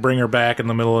Superior and bring her back in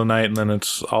the middle of the night. And then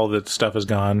it's all the stuff is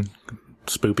gone.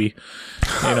 Spoopy.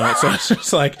 You know, so it's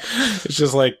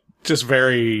just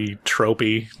very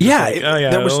tropey. Just Yeah, like,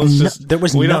 there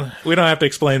was we no- don't have to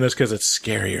explain this because it's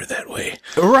scarier that way.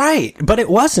 Right, but it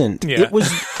wasn't. Yeah.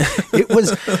 It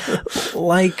was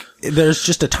like there's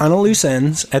just a ton of loose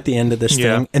ends at the end of this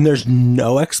Yeah. thing, and there's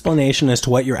no explanation as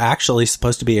to what you're actually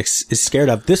supposed to be is scared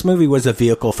of. This movie was a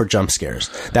vehicle for jump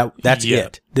scares. That's Yeah.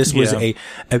 it. This was Yeah.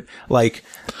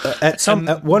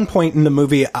 at one point in the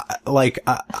movie,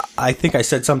 I think I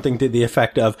said something to the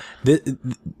effect of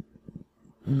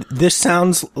this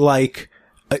sounds like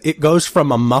it goes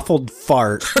from a muffled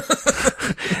fart.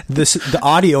 The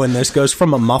audio in this goes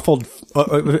from a muffled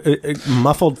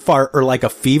fart or like a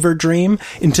fever dream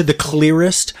into the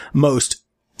clearest, most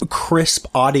crisp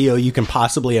audio you can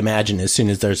possibly imagine as soon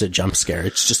as there's a jump scare.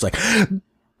 It's just like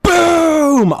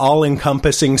boom, all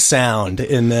encompassing sound,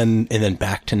 and then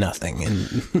back to nothing.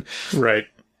 And Right.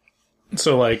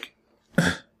 So like,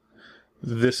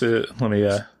 this is, let me,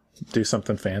 do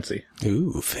something fancy.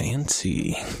 ooh,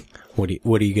 fancy. What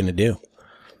are you gonna do?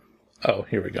 Oh,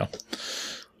 here we go.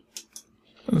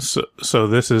 So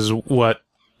this is what,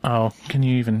 oh, can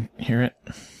you even hear it?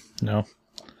 No.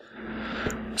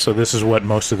 So this is what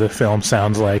most of the film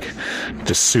sounds like.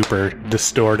 Just super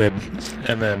distorted,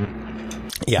 and then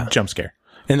Yeah. jump scare.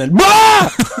 And then,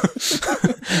 ah!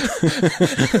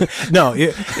 No,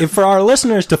 if for our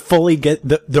listeners to fully get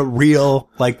the real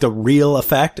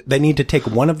effect, they need to take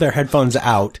one of their headphones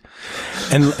out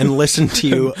and listen to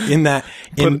you in that.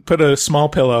 Put a small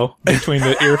pillow between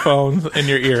the earphones and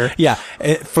your ear. Yeah,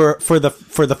 for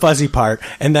the fuzzy part,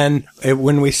 and then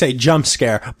when we say jump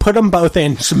scare, put them both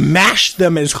in, smash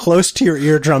them as close to your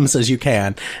eardrums as you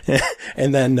can,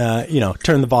 and then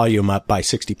turn the volume up by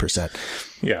 60%.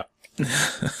 Yeah.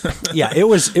 Yeah, it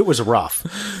was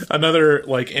rough. Another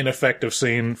like ineffective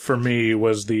scene for me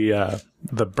was the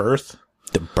birth.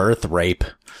 The birth rape.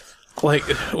 Like,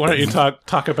 why don't you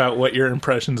talk about what your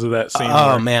impressions of that scene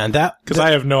Oh were? man, Because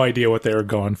I have no idea what they were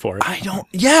going for.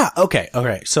 Okay.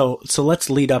 So let's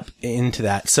lead up into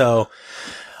that. So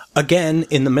again,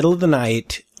 in the middle of the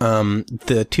night,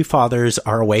 the two fathers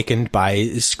are awakened by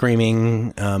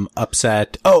screaming,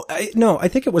 upset. Oh, I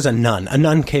think it was a nun. A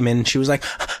nun came in and she was like,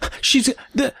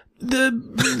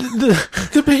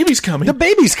 the baby's coming. The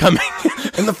baby's coming.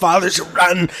 And the fathers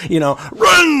run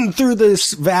through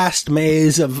this vast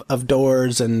maze of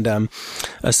doors and,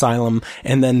 asylum.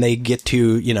 And then they get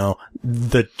to,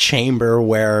 the chamber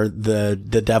where the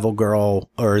devil girl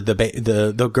or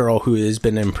the girl who has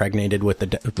been impregnated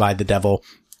by the devil,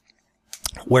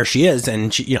 where she is,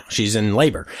 and she's in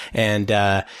labor. And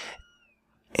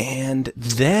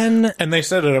then they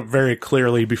set it up very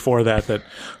clearly before that,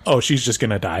 oh, she's just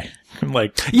gonna die.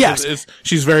 Like, yes,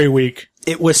 she's very weak.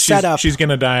 It was set up. She's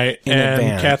gonna die, and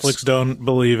advance. Catholics don't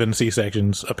believe in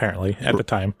C-sections, apparently, at the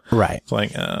time. Right. It's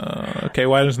like, okay,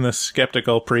 why doesn't this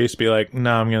skeptical priest be like,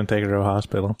 no, I'm gonna take her to a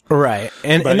hospital? Right.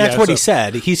 And that's what he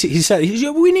said. He said,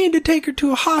 we need to take her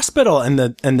to a hospital. And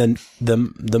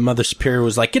the Mother Superior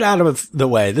was like, get out of the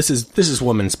way. This is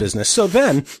woman's business. So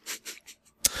then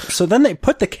they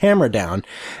put the camera down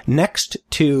next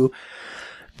to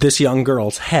this young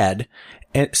girl's head.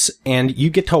 And you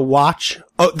get to watch.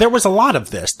 Oh, there was a lot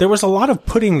of this. There was a lot of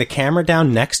putting the camera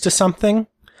down next to something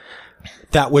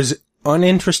that was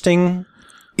uninteresting,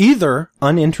 either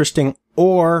uninteresting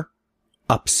or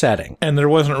upsetting. And there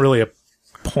wasn't really a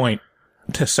point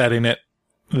to setting it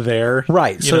there.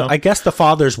 Right. So I guess the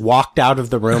father's walked out of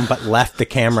the room, but left the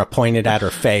camera pointed at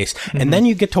her face. And then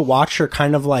you get to watch her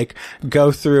kind of like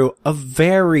go through a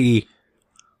very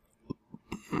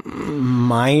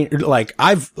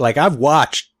I've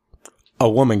watched a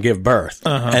woman give birth,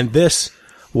 and this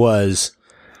was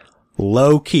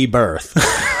low-key birth.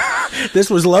 This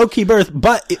was low-key birth,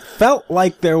 but it felt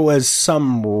like there was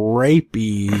some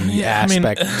rapey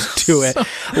aspect to it.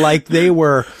 Like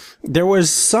there was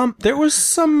some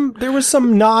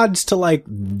nods to like,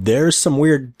 there's some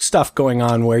weird stuff going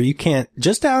on where you can't,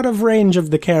 just out of range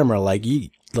of the camera, like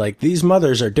these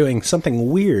mothers are doing something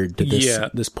weird to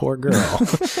this poor girl.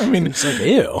 I mean, it's like,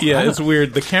 ew. Yeah, it's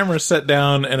weird. The camera's set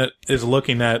down and it is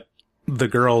looking at the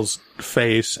girl's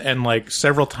face, and like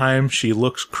several times she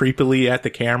looks creepily at the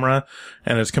camera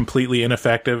and it's completely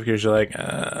ineffective because you're like,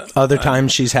 other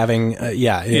times she's having,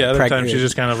 other times she's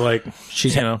just kind of like,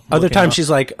 other times she's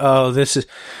like, oh, this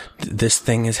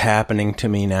thing is happening to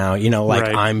me now, like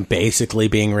right. I'm basically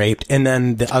being raped. And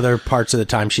then the other parts of the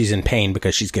time she's in pain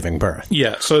because she's giving birth.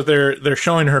 Yeah. So they're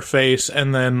showing her face,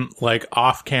 and then like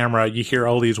off camera, you hear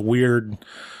all these weird,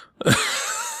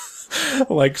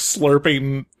 like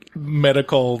slurping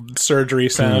medical surgery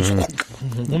sounds.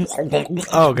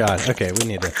 Oh God. Okay. We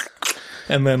need to.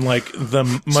 And then like the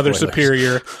Mother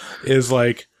Superior is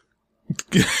like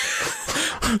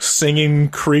singing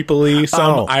creepily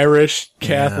some Irish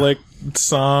Catholic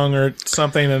song or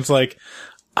something. And it's like,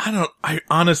 I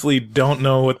honestly don't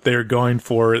know what they're going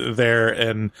for there.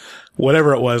 And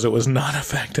whatever it was not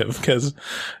effective because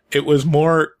it was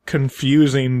more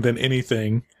confusing than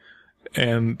anything.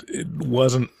 And it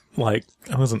wasn't like,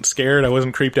 I wasn't scared. I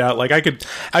wasn't creeped out. Like I could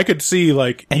see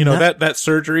like, that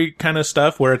surgery kind of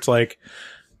stuff where it's like,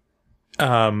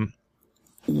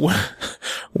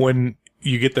 when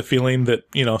you get the feeling that,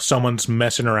 someone's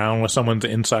messing around with someone's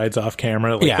insides off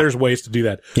camera, like there's ways to do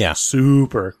that. Yeah.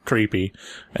 Super creepy.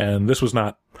 And this was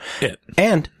not it.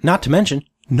 And not to mention,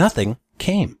 nothing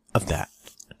came of that.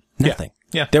 Nothing.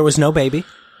 Yeah. There was no baby.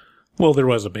 Well, there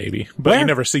was a baby, but you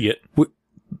never see it.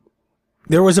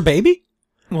 There was a baby?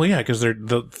 Well, yeah, because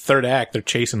the third act, they're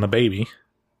chasing the baby.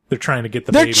 They're trying to get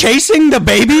the baby. They're chasing the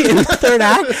baby in the third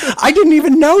act? I didn't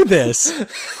even know this.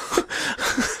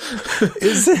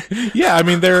 Yeah, I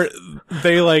mean,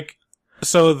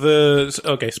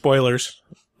 spoilers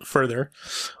further.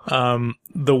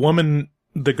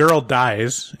 The girl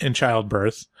dies in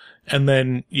childbirth, and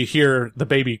then you hear the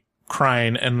baby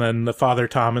crying, and then the father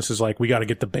Thomas is like, we gotta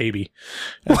get the baby.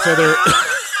 And so they're...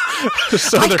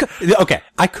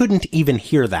 I couldn't even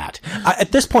hear that.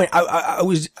 At this point, I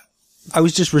was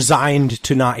just resigned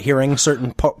to not hearing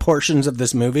certain portions of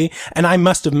this movie, and I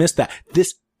must have missed that.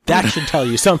 That should tell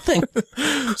you something.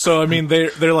 So, I mean,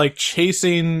 they're like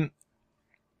chasing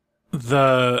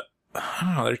they're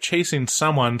chasing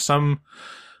someone, some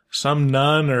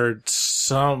nun or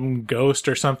some ghost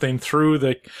or something through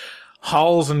the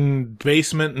halls and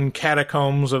basement and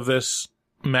catacombs of this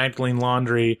Magdalene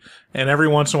Laundry, and every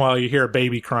once in a while you hear a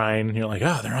baby crying, and you're like,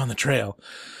 oh, they're on the trail.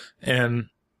 And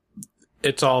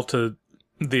it's all to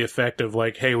the effect of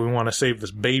like, hey, we want to save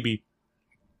this baby.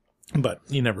 But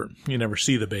you never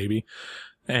see the baby.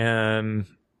 And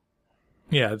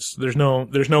yeah, there's no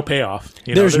payoff.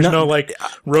 There's no like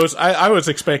Rose. I was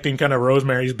expecting kind of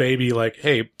Rosemary's Baby, like,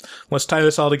 hey, let's tie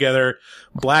this all together.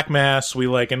 Black Mass, we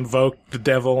like invoke the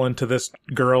devil into this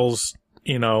girl's,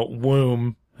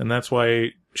 womb. And that's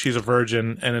why she's a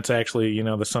virgin, and it's actually,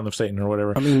 the son of Satan or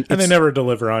whatever. I mean, and they never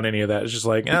deliver on any of that. It's just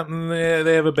like,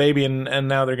 they have a baby, and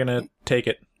now they're gonna take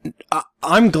it.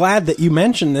 I'm glad that you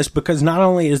mentioned this, because not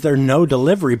only is there no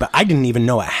delivery, but I didn't even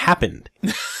know it happened.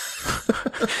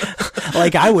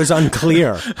 Like, I was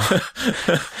unclear.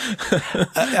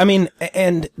 I mean,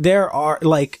 and there are,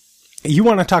 like, you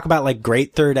want to talk about, like,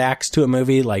 great third acts to a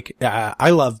movie? Like, I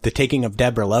love The Taking of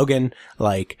Deborah Logan,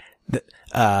 like,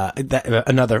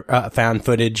 another found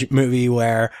footage movie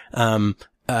where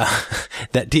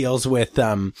that deals with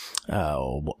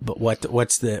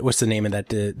what's the name of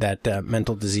that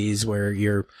mental disease where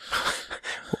your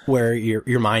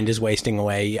mind is wasting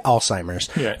away? Alzheimer's.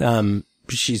 Yeah.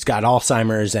 She's got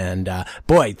Alzheimer's, and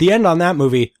boy, the end on that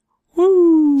movie,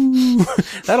 woo,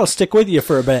 that'll stick with you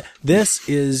for a bit. This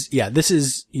is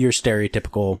your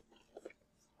stereotypical,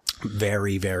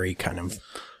 very, very kind of,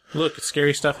 look,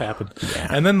 scary stuff happened. Yeah.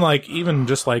 And then, like, even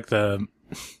just, like, the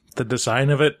design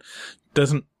of it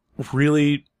doesn't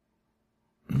really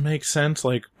make sense.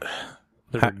 Like,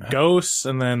 there are ghosts,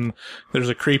 and then there's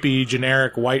a creepy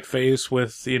generic white face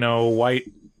with, white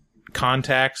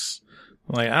contacts.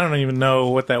 Like, I don't even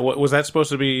know what was that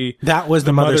supposed to be? That was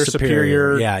the Mother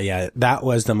Superior. Superior? Yeah. That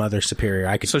was the Mother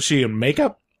Superior. So she in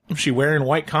makeup? she wearing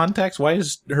white contacts? Why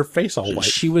is her face all white?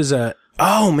 She was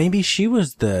maybe she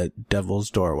was the Devil's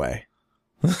Doorway.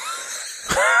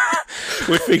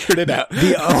 We figured it out.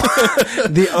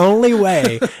 The only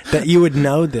way that you would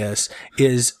know this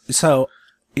is, so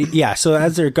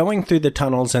as they're going through the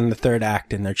tunnels in the third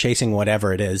act and they're chasing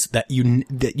whatever it is that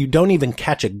you don't even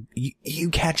catch you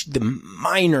catch the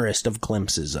minorest of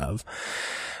glimpses of.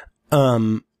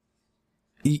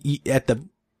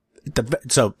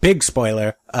 So big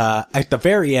spoiler, at the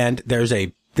very end,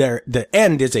 the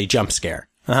end is a jump scare.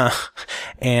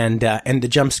 And the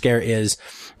jump scare is,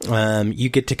 you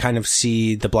get to kind of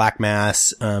see the black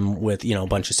mass, with, a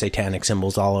bunch of satanic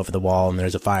symbols all over the wall, and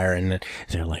there's a fire, and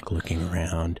they're like looking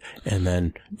around, and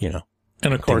then,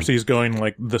 and of course he's going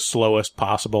like the slowest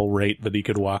possible rate that he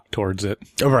could walk towards it.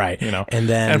 Right.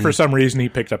 And for some reason he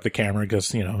picked up the camera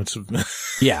because, it's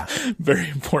very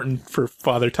important for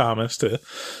Father Thomas to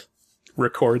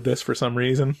record this for some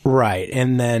reason. Right.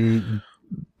 And then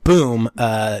boom,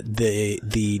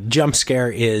 the jump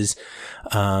scare is,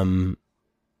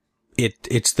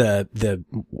 it's the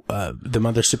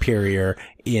Mother Superior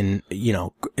in,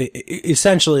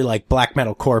 essentially like black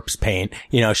metal corpse paint.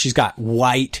 She's got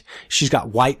white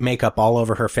makeup all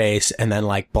over her face, and then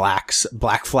like black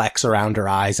flecks around her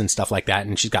eyes and stuff like that.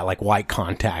 And she's got like white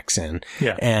contacts in.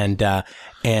 Yeah.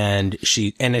 And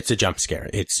it's a jump scare.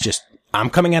 It's just, I'm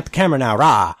coming at the camera now,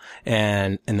 rah.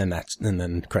 And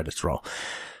then credits roll.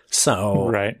 So.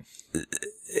 Right.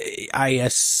 I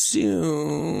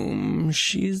assume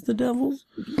she's the Devil's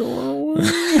Doorway.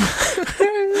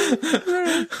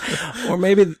 Or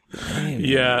maybe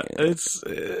yeah, it's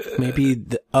maybe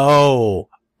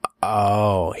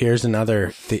here's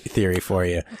another theory for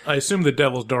you. I assume the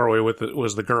Devil's Doorway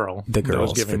was the girl. The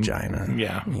girl's vagina.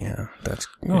 Yeah. Yeah. That's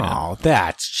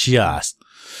just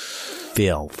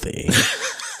filthy.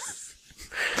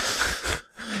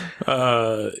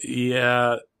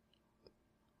 Yeah.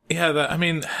 Yeah,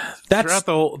 that's throughout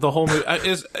the whole movie,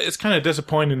 it's kind of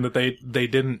disappointing that they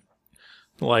didn't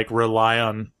like rely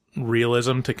on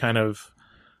realism to kind of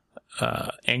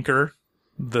anchor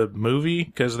the movie,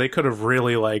 because they could have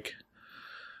really like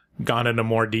gone into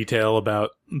more detail about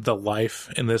the life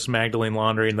in this Magdalene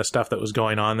Laundry and the stuff that was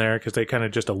going on there, because they kind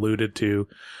of just alluded to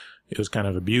it was kind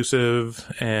of abusive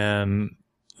and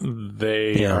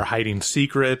they are hiding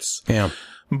secrets. Yeah,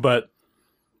 but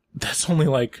that's only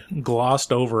like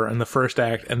glossed over in the first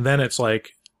act, and then it's like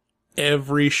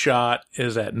every shot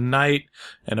is at night,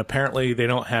 and apparently they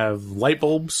don't have light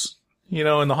bulbs,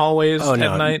 in the hallways at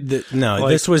night.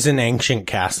 This was an ancient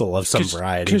castle of some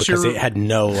variety because it had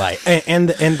no light, and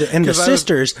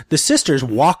the sisters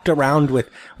walked around with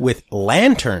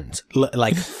lanterns,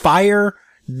 like fire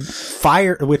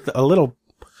with a little.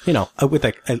 With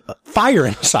a fire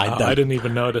inside them. I didn't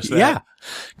even notice that. Yeah.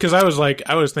 Cause I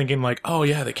was thinking like, oh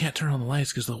yeah, they can't turn on the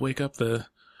lights cause they'll wake up the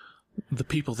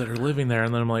people that are living there.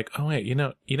 And then I'm like, oh wait, you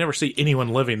never see anyone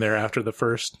living there after the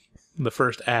first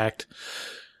act.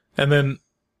 And then,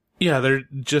 yeah,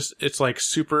 it's like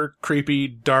super creepy,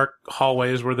 dark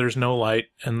hallways where there's no light.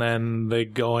 And then they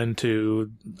go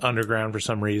into underground for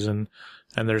some reason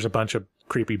and there's a bunch of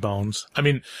creepy bones. I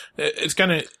mean, it's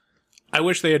kind of, I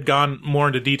wish they had gone more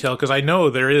into detail, because I know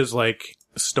there is like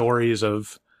stories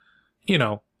of,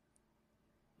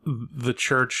 the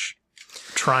church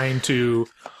trying to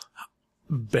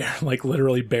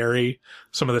literally bury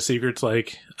some of the secrets.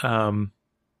 Like,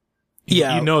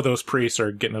 those priests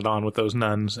are getting it on with those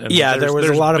nuns. And there was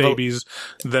a lot of babies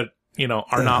that,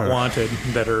 are not wanted,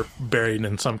 that are buried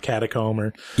in some catacomb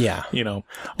or,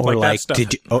 or like that stuff.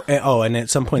 And at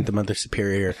some point the Mother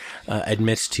Superior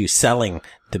admits to selling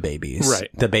the babies, right?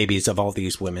 The babies of all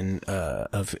these women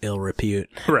of ill repute,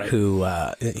 right? Who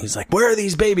he's like, where are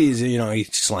these babies? He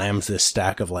slams this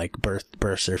stack of like birth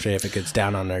certificates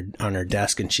down on her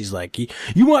desk, and she's like,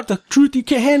 you want the truth? You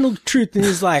can't handle the truth. And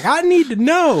he's like, I need to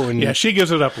know. And yeah, she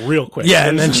gives it up real quick. Yeah,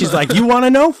 and then she's like, you want to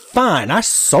know? Fine, I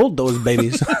sold those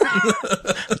babies.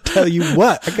 I tell you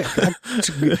what, I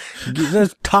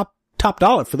top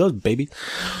dollar for those babies.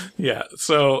 Yeah,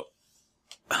 so.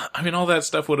 I mean, all that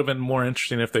stuff would have been more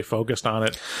interesting if they focused on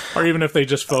it, or even if they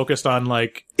just focused on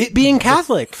like it being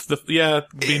Catholic.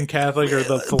 Being Catholic or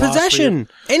the philosophy. Possession,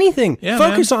 anything. Yeah,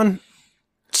 focus on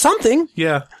something.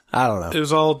 Yeah, I don't know. It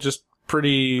was all just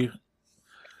pretty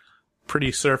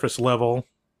surface level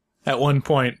at one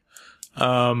point.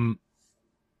 Yeah,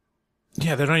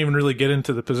 they don't even really get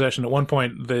into the possession. At one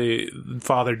point,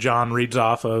 Father John reads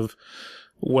off of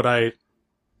what I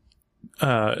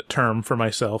term for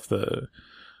myself the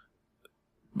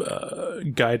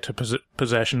Guide to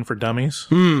Possession for Dummies.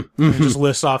 Mm-hmm. Just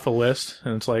lists off a list,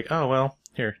 and it's like, oh well,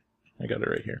 here, I got it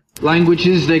right here.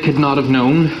 Languages they could not have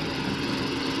known.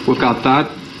 We've got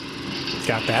that.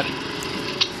 Got that.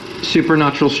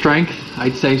 Supernatural strength,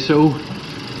 I'd say so.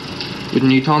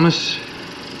 Wouldn't you, Thomas?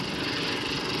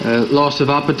 Loss of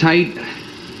appetite.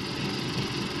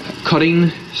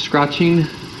 Cutting, scratching.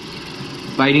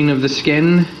 Biting of the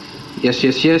skin. Yes,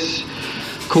 yes, yes.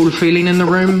 Cold feeling in the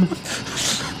room.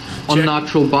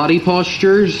 Unnatural body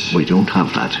postures. We don't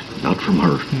have that. Not from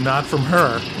her. Not from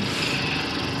her.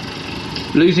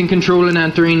 Losing control and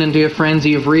entering into a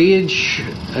frenzy of rage.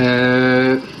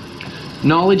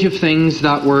 Knowledge of things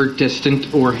that were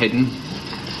distant or hidden.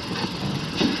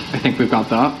 I think we've got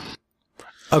that.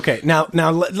 Okay, now,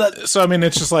 So, I mean,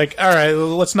 it's just like, all right,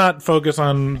 let's not focus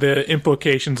on the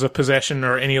implications of possession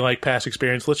or any, like, past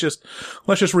experience. Let's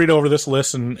just read over this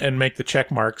list and make the check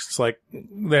marks. It's like,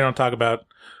 they don't talk about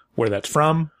where that's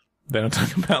from. They don't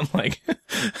talk about, like,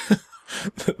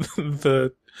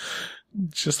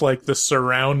 just like the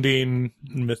surrounding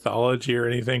mythology or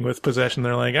anything with possession.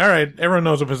 They're like, all right, everyone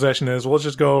knows what possession is. We'll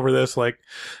just go over this. Like,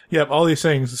 yep, all these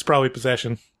things, it's probably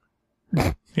possession.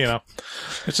 You know,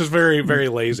 it's just very, very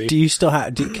lazy. do you still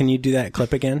have, can you do that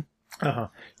clip again? Uh-huh.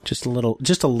 Just a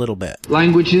little bit.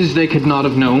 Languages they could not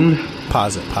have known.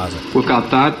 Pause it. We've got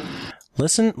that.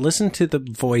 Listen to the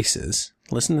voices.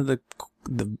 Listen to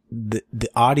the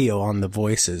audio on the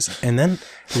voices, and then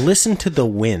listen to the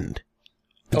wind.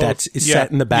 That's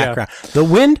set in the background. Yeah. The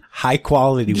wind, high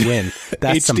quality wind.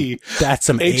 That's HD.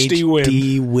 Some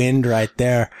HD wind right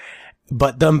there.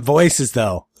 But them voices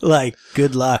though, like,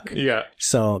 good luck. Yeah.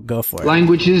 So go for it.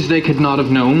 Languages they could not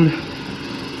have known.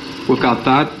 We've got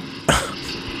that.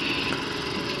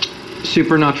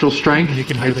 Supernatural strength. You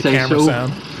can hear I'd the say camera so.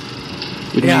 sound.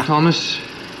 Wouldn't you, Thomas?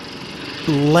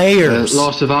 Layers.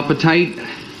 Loss of appetite.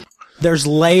 There's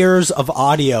layers of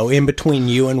audio in between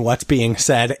you and what's being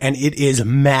said, and it is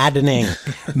maddening.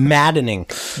 Maddening.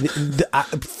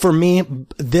 For me,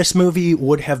 this movie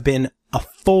would have been a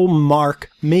full mark,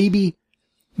 maybe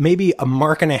a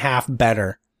mark and a half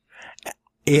better.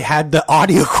 It had the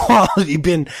audio quality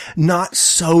been not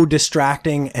so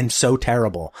distracting and so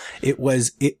terrible. It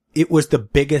was the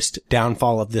biggest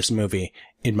downfall of this movie,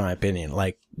 in my opinion,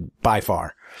 like, by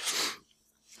far.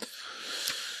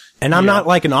 And I'm not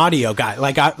like an audio guy.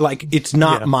 It's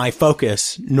not my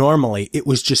focus normally. It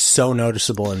was just so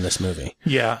noticeable in this movie.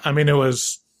 Yeah. I mean,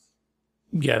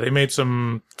 they made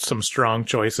some strong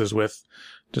choices with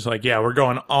just like, we're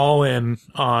going all in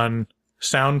on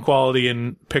sound quality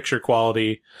and picture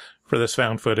quality for this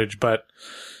found footage, but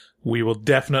we will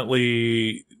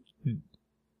definitely,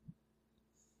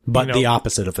 the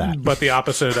opposite of that. But the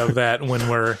opposite of that when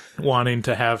we're wanting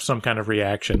to have some kind of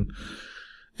reaction.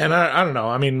 And I don't know.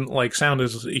 I mean, like, sound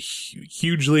is a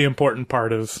hugely important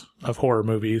part of horror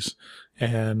movies.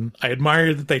 And I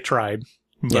admire that they tried,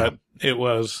 but it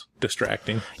was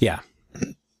distracting. Yeah.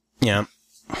 Yeah.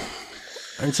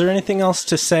 Is there anything else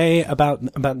to say about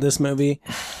this movie?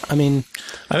 I mean,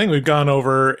 I think we've gone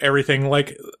over everything.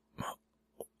 Like,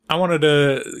 I wanted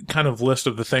a kind of list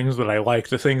of the things that I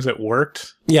liked, the things that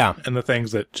worked. Yeah. And the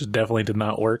things that just definitely did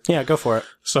not work. Yeah, go for it.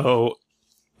 So,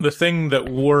 the thing that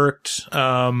worked,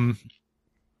 a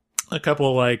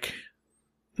couple, like,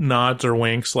 nods or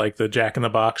winks, like the Jack in the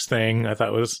Box thing, I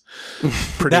thought was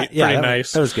pretty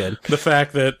nice. That was good. The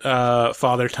fact that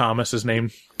Father Thomas is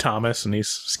named Thomas and he's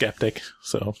skeptic.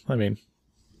 So, I mean,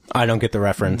 I don't get the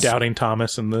reference. Doubting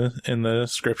Thomas in the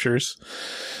scriptures.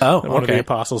 Oh, okay. One of the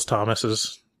apostles, Thomas,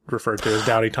 is referred to as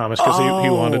Doubting Thomas because he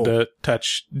wanted to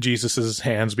touch Jesus's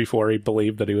hands before he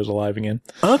believed that he was alive again.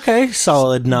 Okay,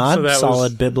 solid nod,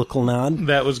 solid biblical nod.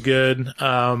 That was good.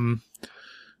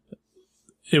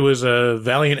 It was a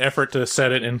valiant effort to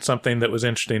set it in something that was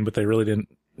interesting, but they really didn't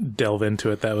delve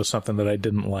into it. That was something that I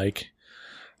didn't like.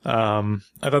 I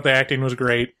thought the acting was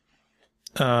great.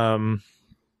 But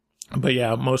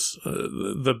yeah,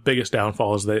 the biggest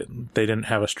downfall is that they didn't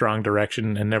have a strong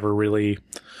direction and never really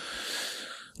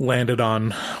landed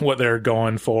on what they're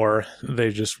going for.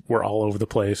 They just were all over the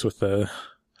place with the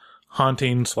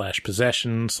haunting /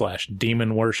 possession /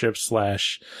 demon worship /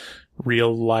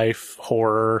 real life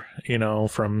horror,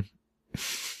 from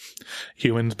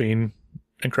humans being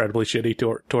incredibly shitty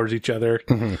towards each other.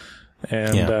 Mm-hmm.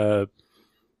 And,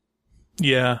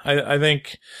 I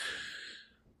think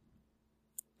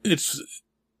it's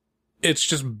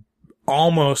just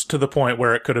almost to the point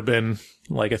where it could have been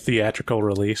like a theatrical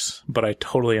release, but I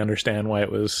totally understand why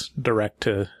it was direct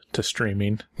to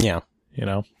streaming. Yeah.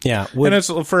 Yeah. And it's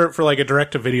for like a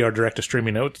direct to video or direct to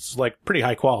streaming, it's like pretty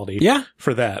high quality. Yeah.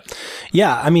 For that.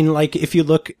 Yeah. I mean, like if you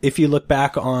look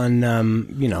back on,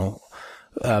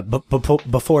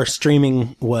 before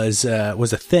streaming was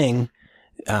a thing,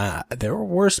 there were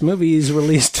worse movies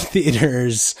released to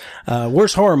theaters,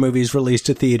 worse horror movies released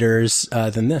to theaters,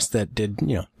 than this that did,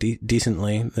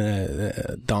 decently.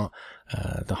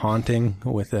 The Haunting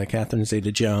with Catherine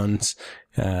Zeta-Jones,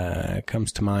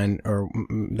 comes to mind, or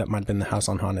that might have been The House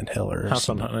on Haunted Hill or House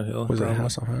on Haunted Hill. Was it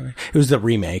House on Haunted Hill? It was the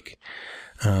remake.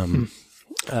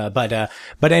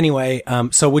 But anyway,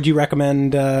 so would you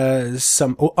recommend,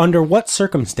 under what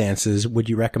circumstances would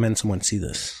you recommend someone see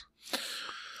this?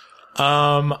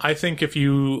 I think if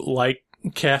you like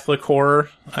Catholic horror,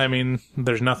 I mean,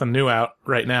 there's nothing new out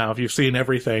right now. If you've seen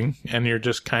everything and you're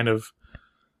just kind of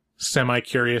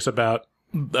semi-curious about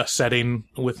a setting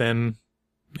within,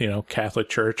 Catholic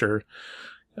Church or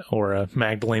a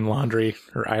Magdalene Laundry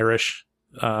or Irish,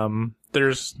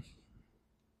 there's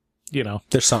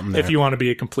something there. If you want to be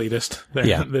a completist,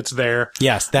 that's there.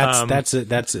 Yes,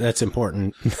 that's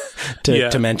important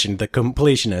to mention, the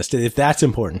completionist, if that's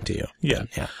important to you. Yeah.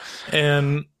 Yeah.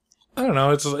 And I don't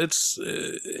know,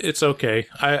 it's okay.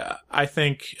 I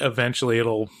think eventually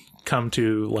it'll come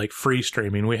to like free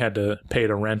streaming. We had to pay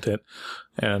to rent it,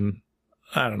 and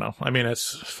I don't know. I mean,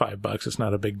 it's $5. It's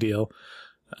not a big deal.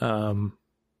 But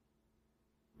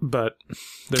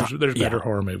there's better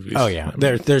horror movies. Oh yeah, I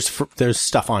mean, there's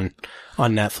stuff on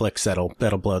Netflix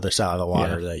that'll blow this out of the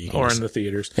water that you can in the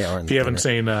theaters. Yeah, if you haven't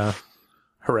seen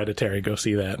Hereditary, go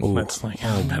see that. Ooh. That's like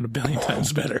about 1 billion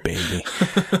times better. Baby.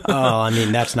 I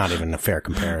mean, that's not even a fair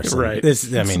comparison. Right.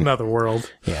 It's another world.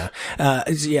 Yeah.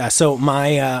 So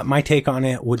my take on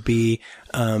it would be,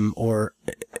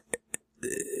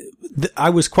 I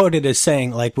was quoted as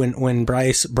saying, like, when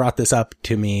Bryce brought this up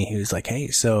to me, he was like, hey,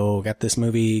 so got this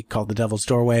movie called The Devil's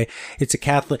Doorway. It's a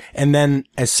Catholic. And then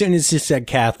as soon as he said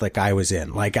Catholic, I was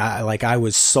in. I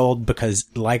was sold because,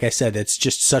 like I said, it's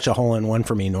just such a hole-in-one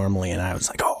for me normally. And I was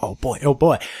like, oh boy.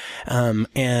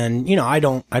 And, I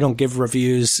don't give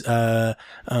reviews, a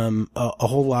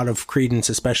whole lot of credence,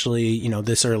 especially,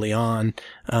 this early on.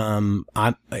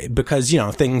 Because,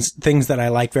 things that I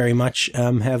like very much,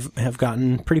 have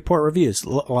gotten pretty poor reviews,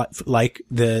 like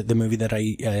the movie that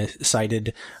I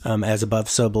cited as Above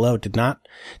So Below did not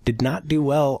do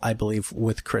well, I believe,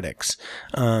 with critics.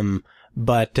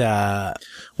 But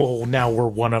well, now we're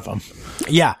one of them.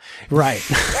 Yeah, right.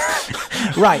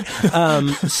 Right.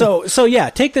 So yeah,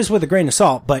 take this with a grain of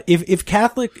salt, but if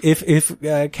Catholic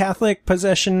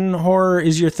possession horror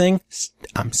is your thing,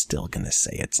 I'm still going to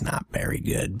say it's not very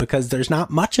good because there's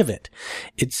not much of it.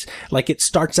 It's like it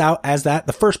starts out as that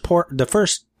the first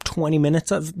 20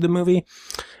 minutes of the movie,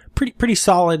 pretty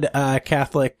solid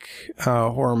Catholic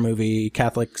horror movie,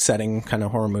 Catholic setting kind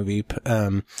of horror movie,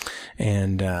 and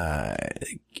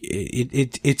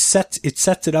it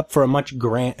sets it up for a much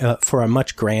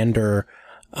grander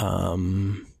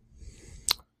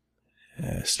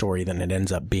story than it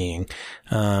ends up being.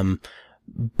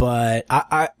 But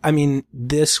I mean,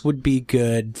 this would be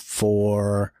good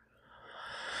for,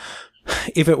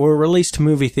 if it were released to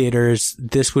movie theaters,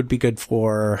 this would be good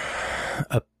for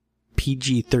a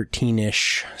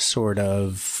PG-13-ish sort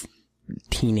of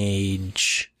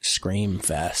teenage scream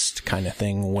fest kind of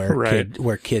thing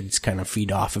where kids kind of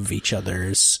feed off of each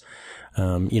other's,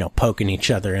 poking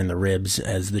each other in the ribs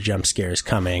as the jump scare is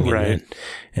coming. Right.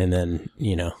 And then,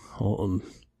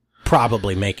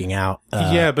 probably making out.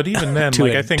 But even then,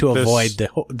 I think to avoid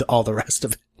all the rest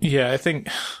of it. Yeah, I think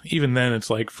even then it's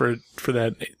like for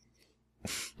that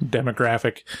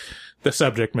demographic, the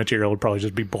subject material would probably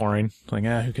just be boring. Like,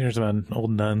 who cares about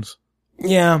old nuns?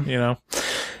 Yeah.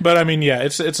 But I mean, yeah,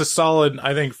 it's a solid,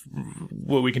 I think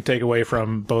what we can take away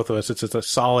from both of us, it's a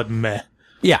solid meh.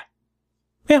 Yeah.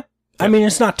 Yeah. I mean,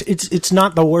 it's not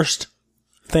the worst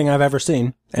thing I've ever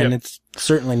seen, and it's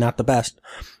certainly not the best.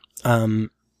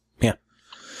 Yeah.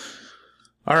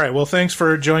 All right. Well, thanks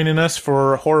for joining us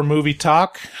for Horror Movie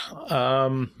Talk.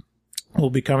 We'll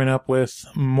be coming up with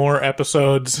more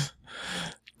episodes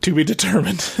to be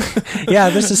determined. Yeah,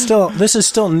 this is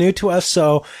still new to us.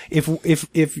 So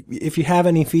if you have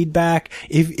any feedback,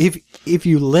 if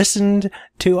you listened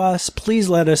to us, please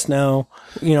let us know.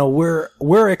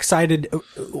 We're excited.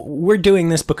 We're doing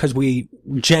this because we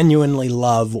genuinely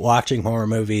love watching horror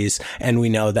movies, and we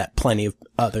know that plenty of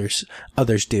others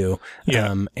do.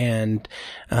 Yeah.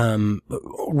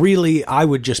 Really, I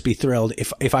would just be thrilled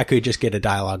if I could just get a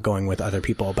dialogue going with other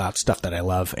people about stuff that I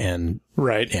love. And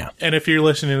right. Yeah. And if you're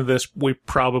listening to this, we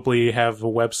probably have a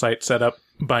website set up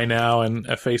by now and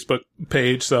a Facebook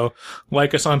page. So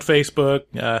like us on Facebook,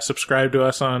 subscribe to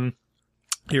us on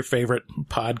your favorite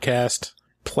podcast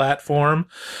platform.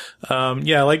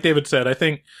 Like David said, I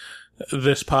think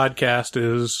this podcast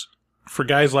is for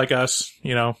guys like us,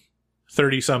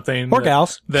 30-something. Or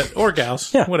gals. Or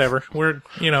gals. Yeah. Whatever. We're,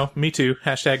 me too.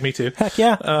 # me too. Heck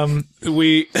yeah.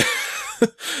 We,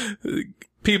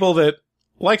 people that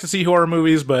like to see horror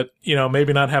movies, but,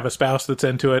 maybe not have a spouse that's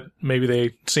into it. Maybe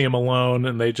they see them alone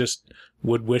and they just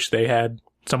would wish they had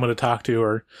someone to talk to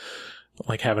or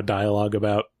like have a dialogue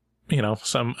about,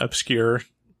 some obscure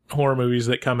horror movies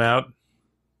that come out.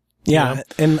 Yeah.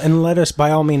 And let us,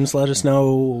 by all means, let us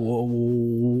know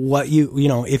what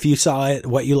if you saw it,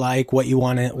 what you like, what you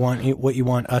want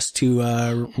us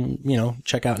to,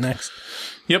 check out next.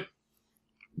 Yep.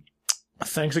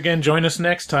 Thanks again. Join us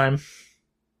next time.